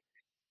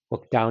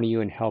look down at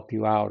you and help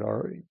you out.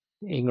 Or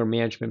anger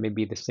management may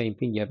be the same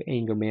thing. You have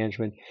anger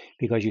management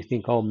because you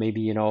think, oh,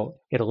 maybe,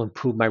 it'll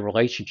improve my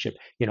relationship,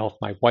 if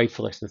my wife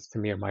listens to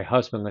me or my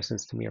husband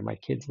listens to me or my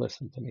kids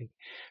listen to me.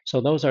 So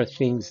those are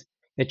things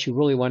that you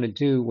really want to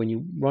do when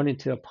you run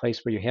into a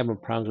place where you're having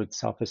problems with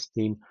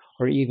self-esteem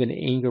or even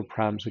anger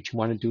problems. What you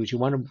want to do is you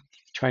want to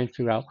try and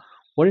figure out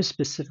what is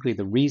specifically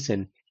the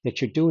reason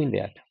that you're doing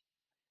that.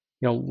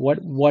 What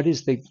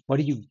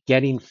are you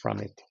getting from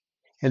it?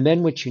 And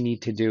then what you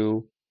need to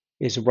do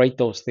is write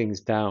those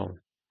things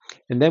down.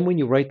 And then when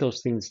you write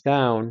those things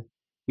down,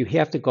 you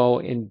have to go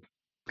and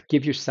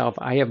give yourself,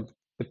 I have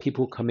the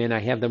people who come in, I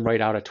have them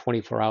write out a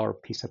 24-hour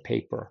piece of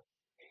paper.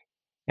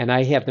 And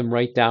I have them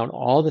write down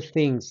all the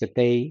things that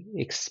they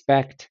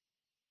expect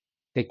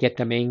that get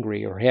them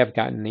angry or have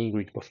gotten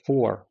angry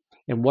before,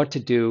 and what to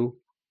do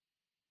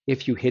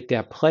if you hit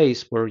that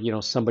place where,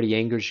 somebody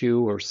angers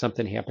you or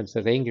something happens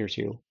that angers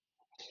you.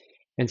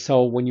 And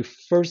so when you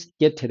first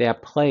get to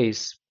that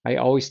place, I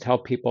always tell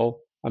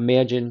people,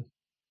 imagine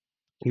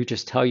you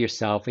just tell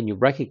yourself and you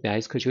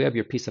recognize, because you have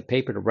your piece of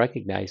paper to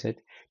recognize it,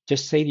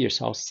 just say to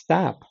yourself,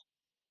 stop.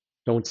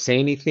 Don't say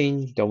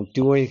anything. Don't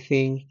do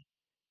anything.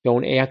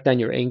 Don't act on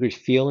your angry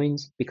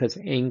feelings, because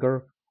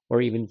anger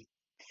or even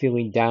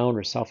feeling down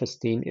or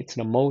self-esteem, it's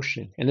an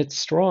emotion and it's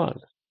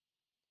strong.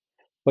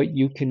 But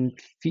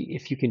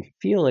if you can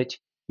feel it,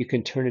 you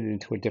can turn it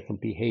into a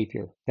different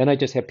behavior. Then I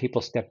just have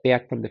people step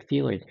back from the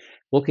feeling.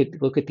 Look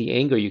at the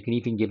anger. You can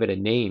even give it a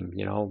name,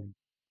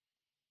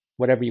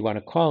 whatever you want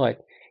to call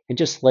it, and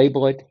just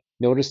label it.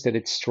 Notice that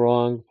it's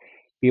strong.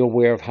 Be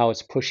aware of how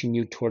it's pushing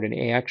you toward an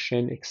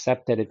action.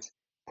 Accept that it's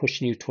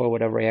pushing you toward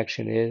whatever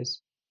action it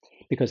is.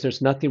 Because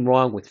there's nothing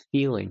wrong with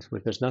feelings.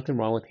 There's nothing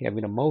wrong with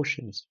having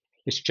emotions.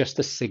 It's just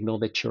a signal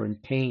that you're in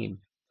pain.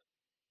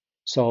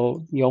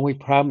 So the only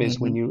problem is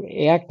when you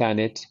act on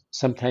it,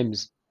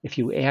 sometimes if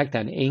you act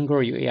on anger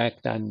or you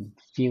act on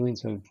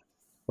feelings of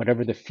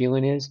whatever the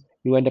feeling is,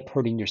 you end up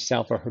hurting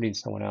yourself or hurting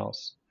someone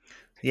else.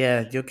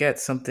 Yeah, you'll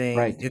get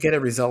Right. you'll get a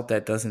result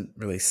that doesn't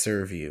really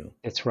serve you.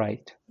 That's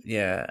right.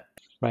 Yeah.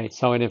 Right.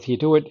 So, and if you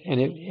do it,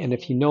 and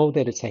if you know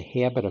that it's a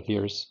habit of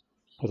yours,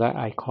 because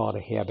I call it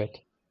a habit,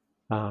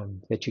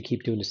 that you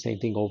keep doing the same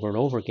thing over and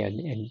over again,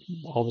 and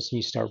all of a sudden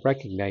you start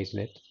recognizing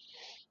it,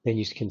 then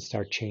you can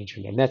start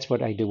changing. And that's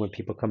what I do when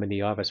people come in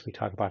the office. We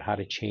talk about how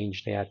to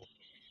change that.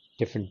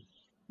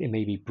 It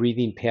may be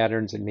breathing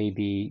patterns, it may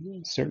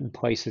be certain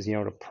places,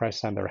 to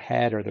press on their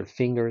head or their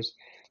fingers,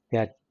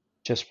 that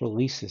just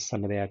releases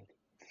some of that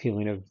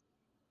feeling of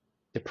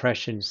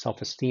depression,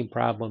 self-esteem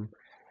problem,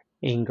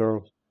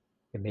 anger,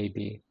 it may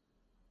be.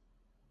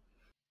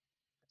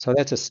 So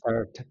that's a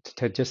start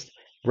to just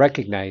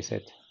recognize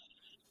it.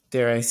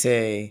 Dare I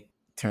say,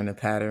 turn a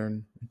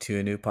pattern to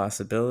a new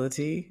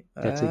possibility?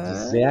 That's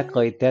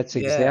exactly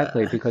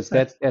Yeah. because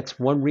that's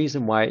one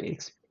reason why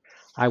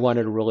I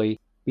wanted to really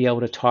be able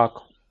to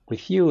talk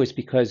with you, is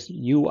because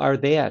you are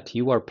that.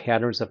 You are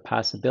patterns of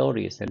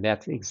possibilities, and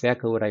that's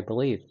exactly what I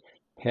believe.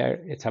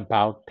 It's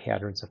about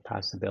patterns of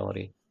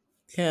possibility.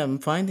 Yeah, I'm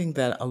finding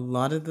that a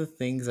lot of the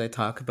things I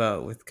talk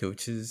about with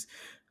coaches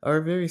are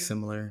very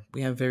similar.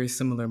 We have very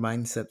similar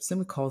mindsets and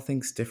we call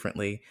things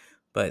differently,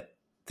 but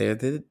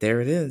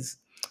there it is.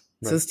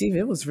 So, Right. Steve,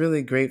 it was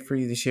really great for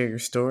you to share your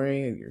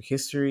story, your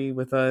history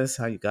with us,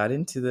 how you got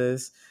into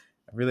this.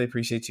 I really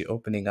appreciate you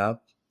opening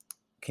up.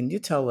 Can you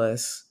tell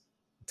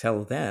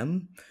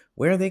them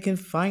where they can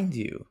find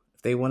you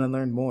if they want to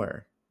learn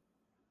more?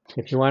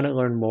 If you want to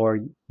learn more,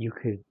 you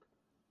could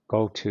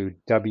go to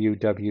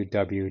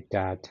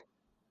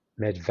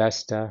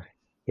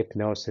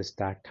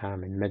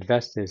www.medvestahypnosis.com. And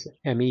Medvesta is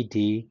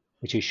MED,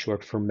 which is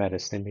short for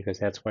medicine, because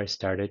that's where I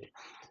started.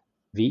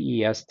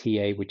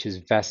 VESTA, which is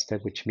Vesta,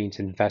 which means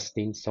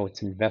investing. So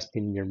it's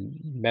investing in your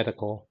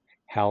medical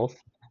health.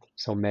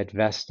 So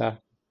Medvesta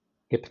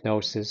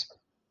Hypnosis,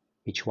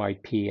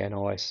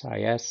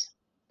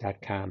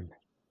 HYPNOSIS.com.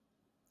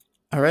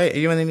 All right. Are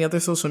you on any other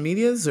social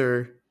medias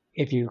or?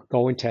 If you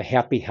go into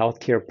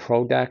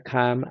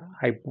happyhealthcarepro.com,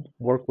 I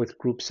work with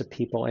groups of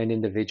people and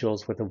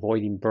individuals with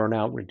avoiding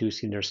burnout,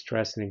 reducing their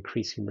stress, and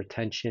increasing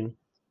retention.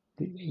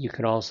 You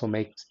can also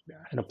make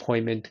an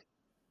appointment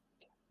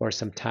or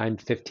some time,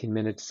 15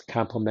 minutes,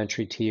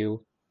 complimentary to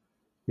you.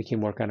 We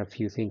can work on a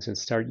few things and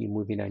start you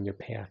moving on your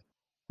path.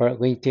 Or at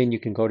LinkedIn, you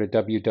can go to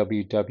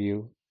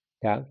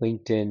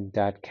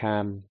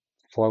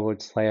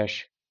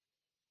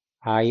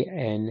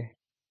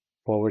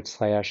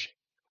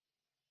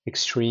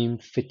www.linkedin.com/IN/extreme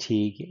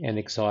fatigue and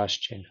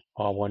exhaustion,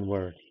 all one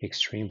word,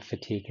 extreme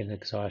fatigue and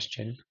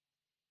exhaustion.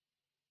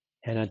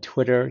 And on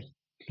Twitter,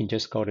 you can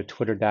just go to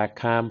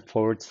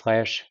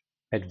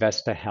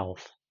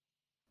twitter.com/MedvestaHealth.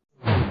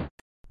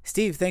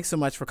 Steve, thanks so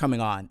much for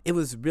coming on. It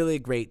was really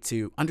great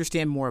to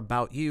understand more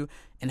about you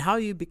and how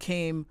you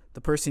became the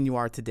person you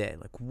are today.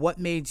 Like, what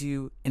made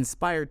you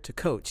inspired to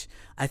coach?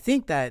 I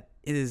think that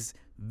it is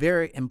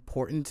very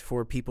important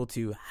for people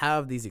to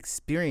have these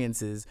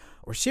experiences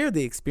or share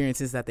the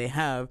experiences that they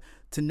have,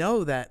 to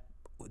know that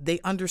they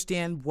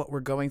understand what we're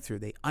going through.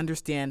 They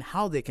understand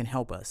how they can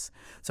help us.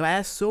 So I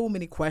ask so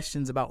many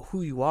questions about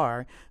who you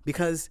are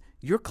because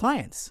your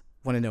clients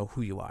want to know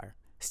who you are.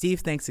 Steve,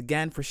 thanks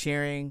again for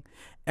sharing.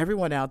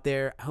 Everyone out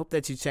there, I hope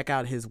that you check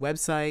out his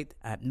website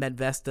at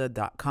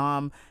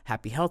medvesta.com,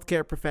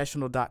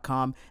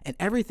 happyhealthcareprofessional.com, and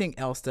everything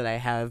else that I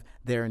have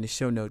there in the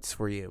show notes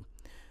for you.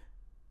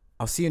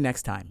 I'll see you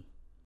next time.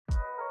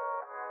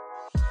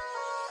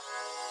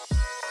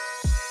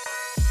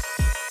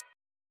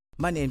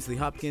 My name's Lee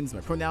Hopkins,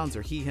 my pronouns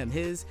are he, him,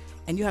 his,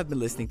 and you have been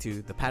listening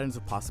to the Patterns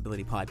of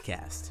Possibility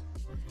podcast.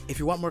 If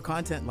you want more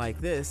content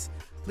like this,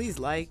 please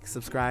like,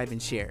 subscribe,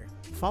 and share.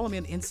 Follow me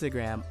on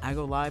Instagram. I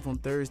go live on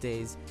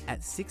Thursdays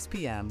at 6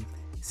 p.m.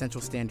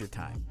 Central Standard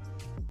Time.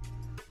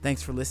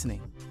 Thanks for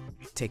listening.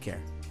 Take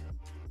care.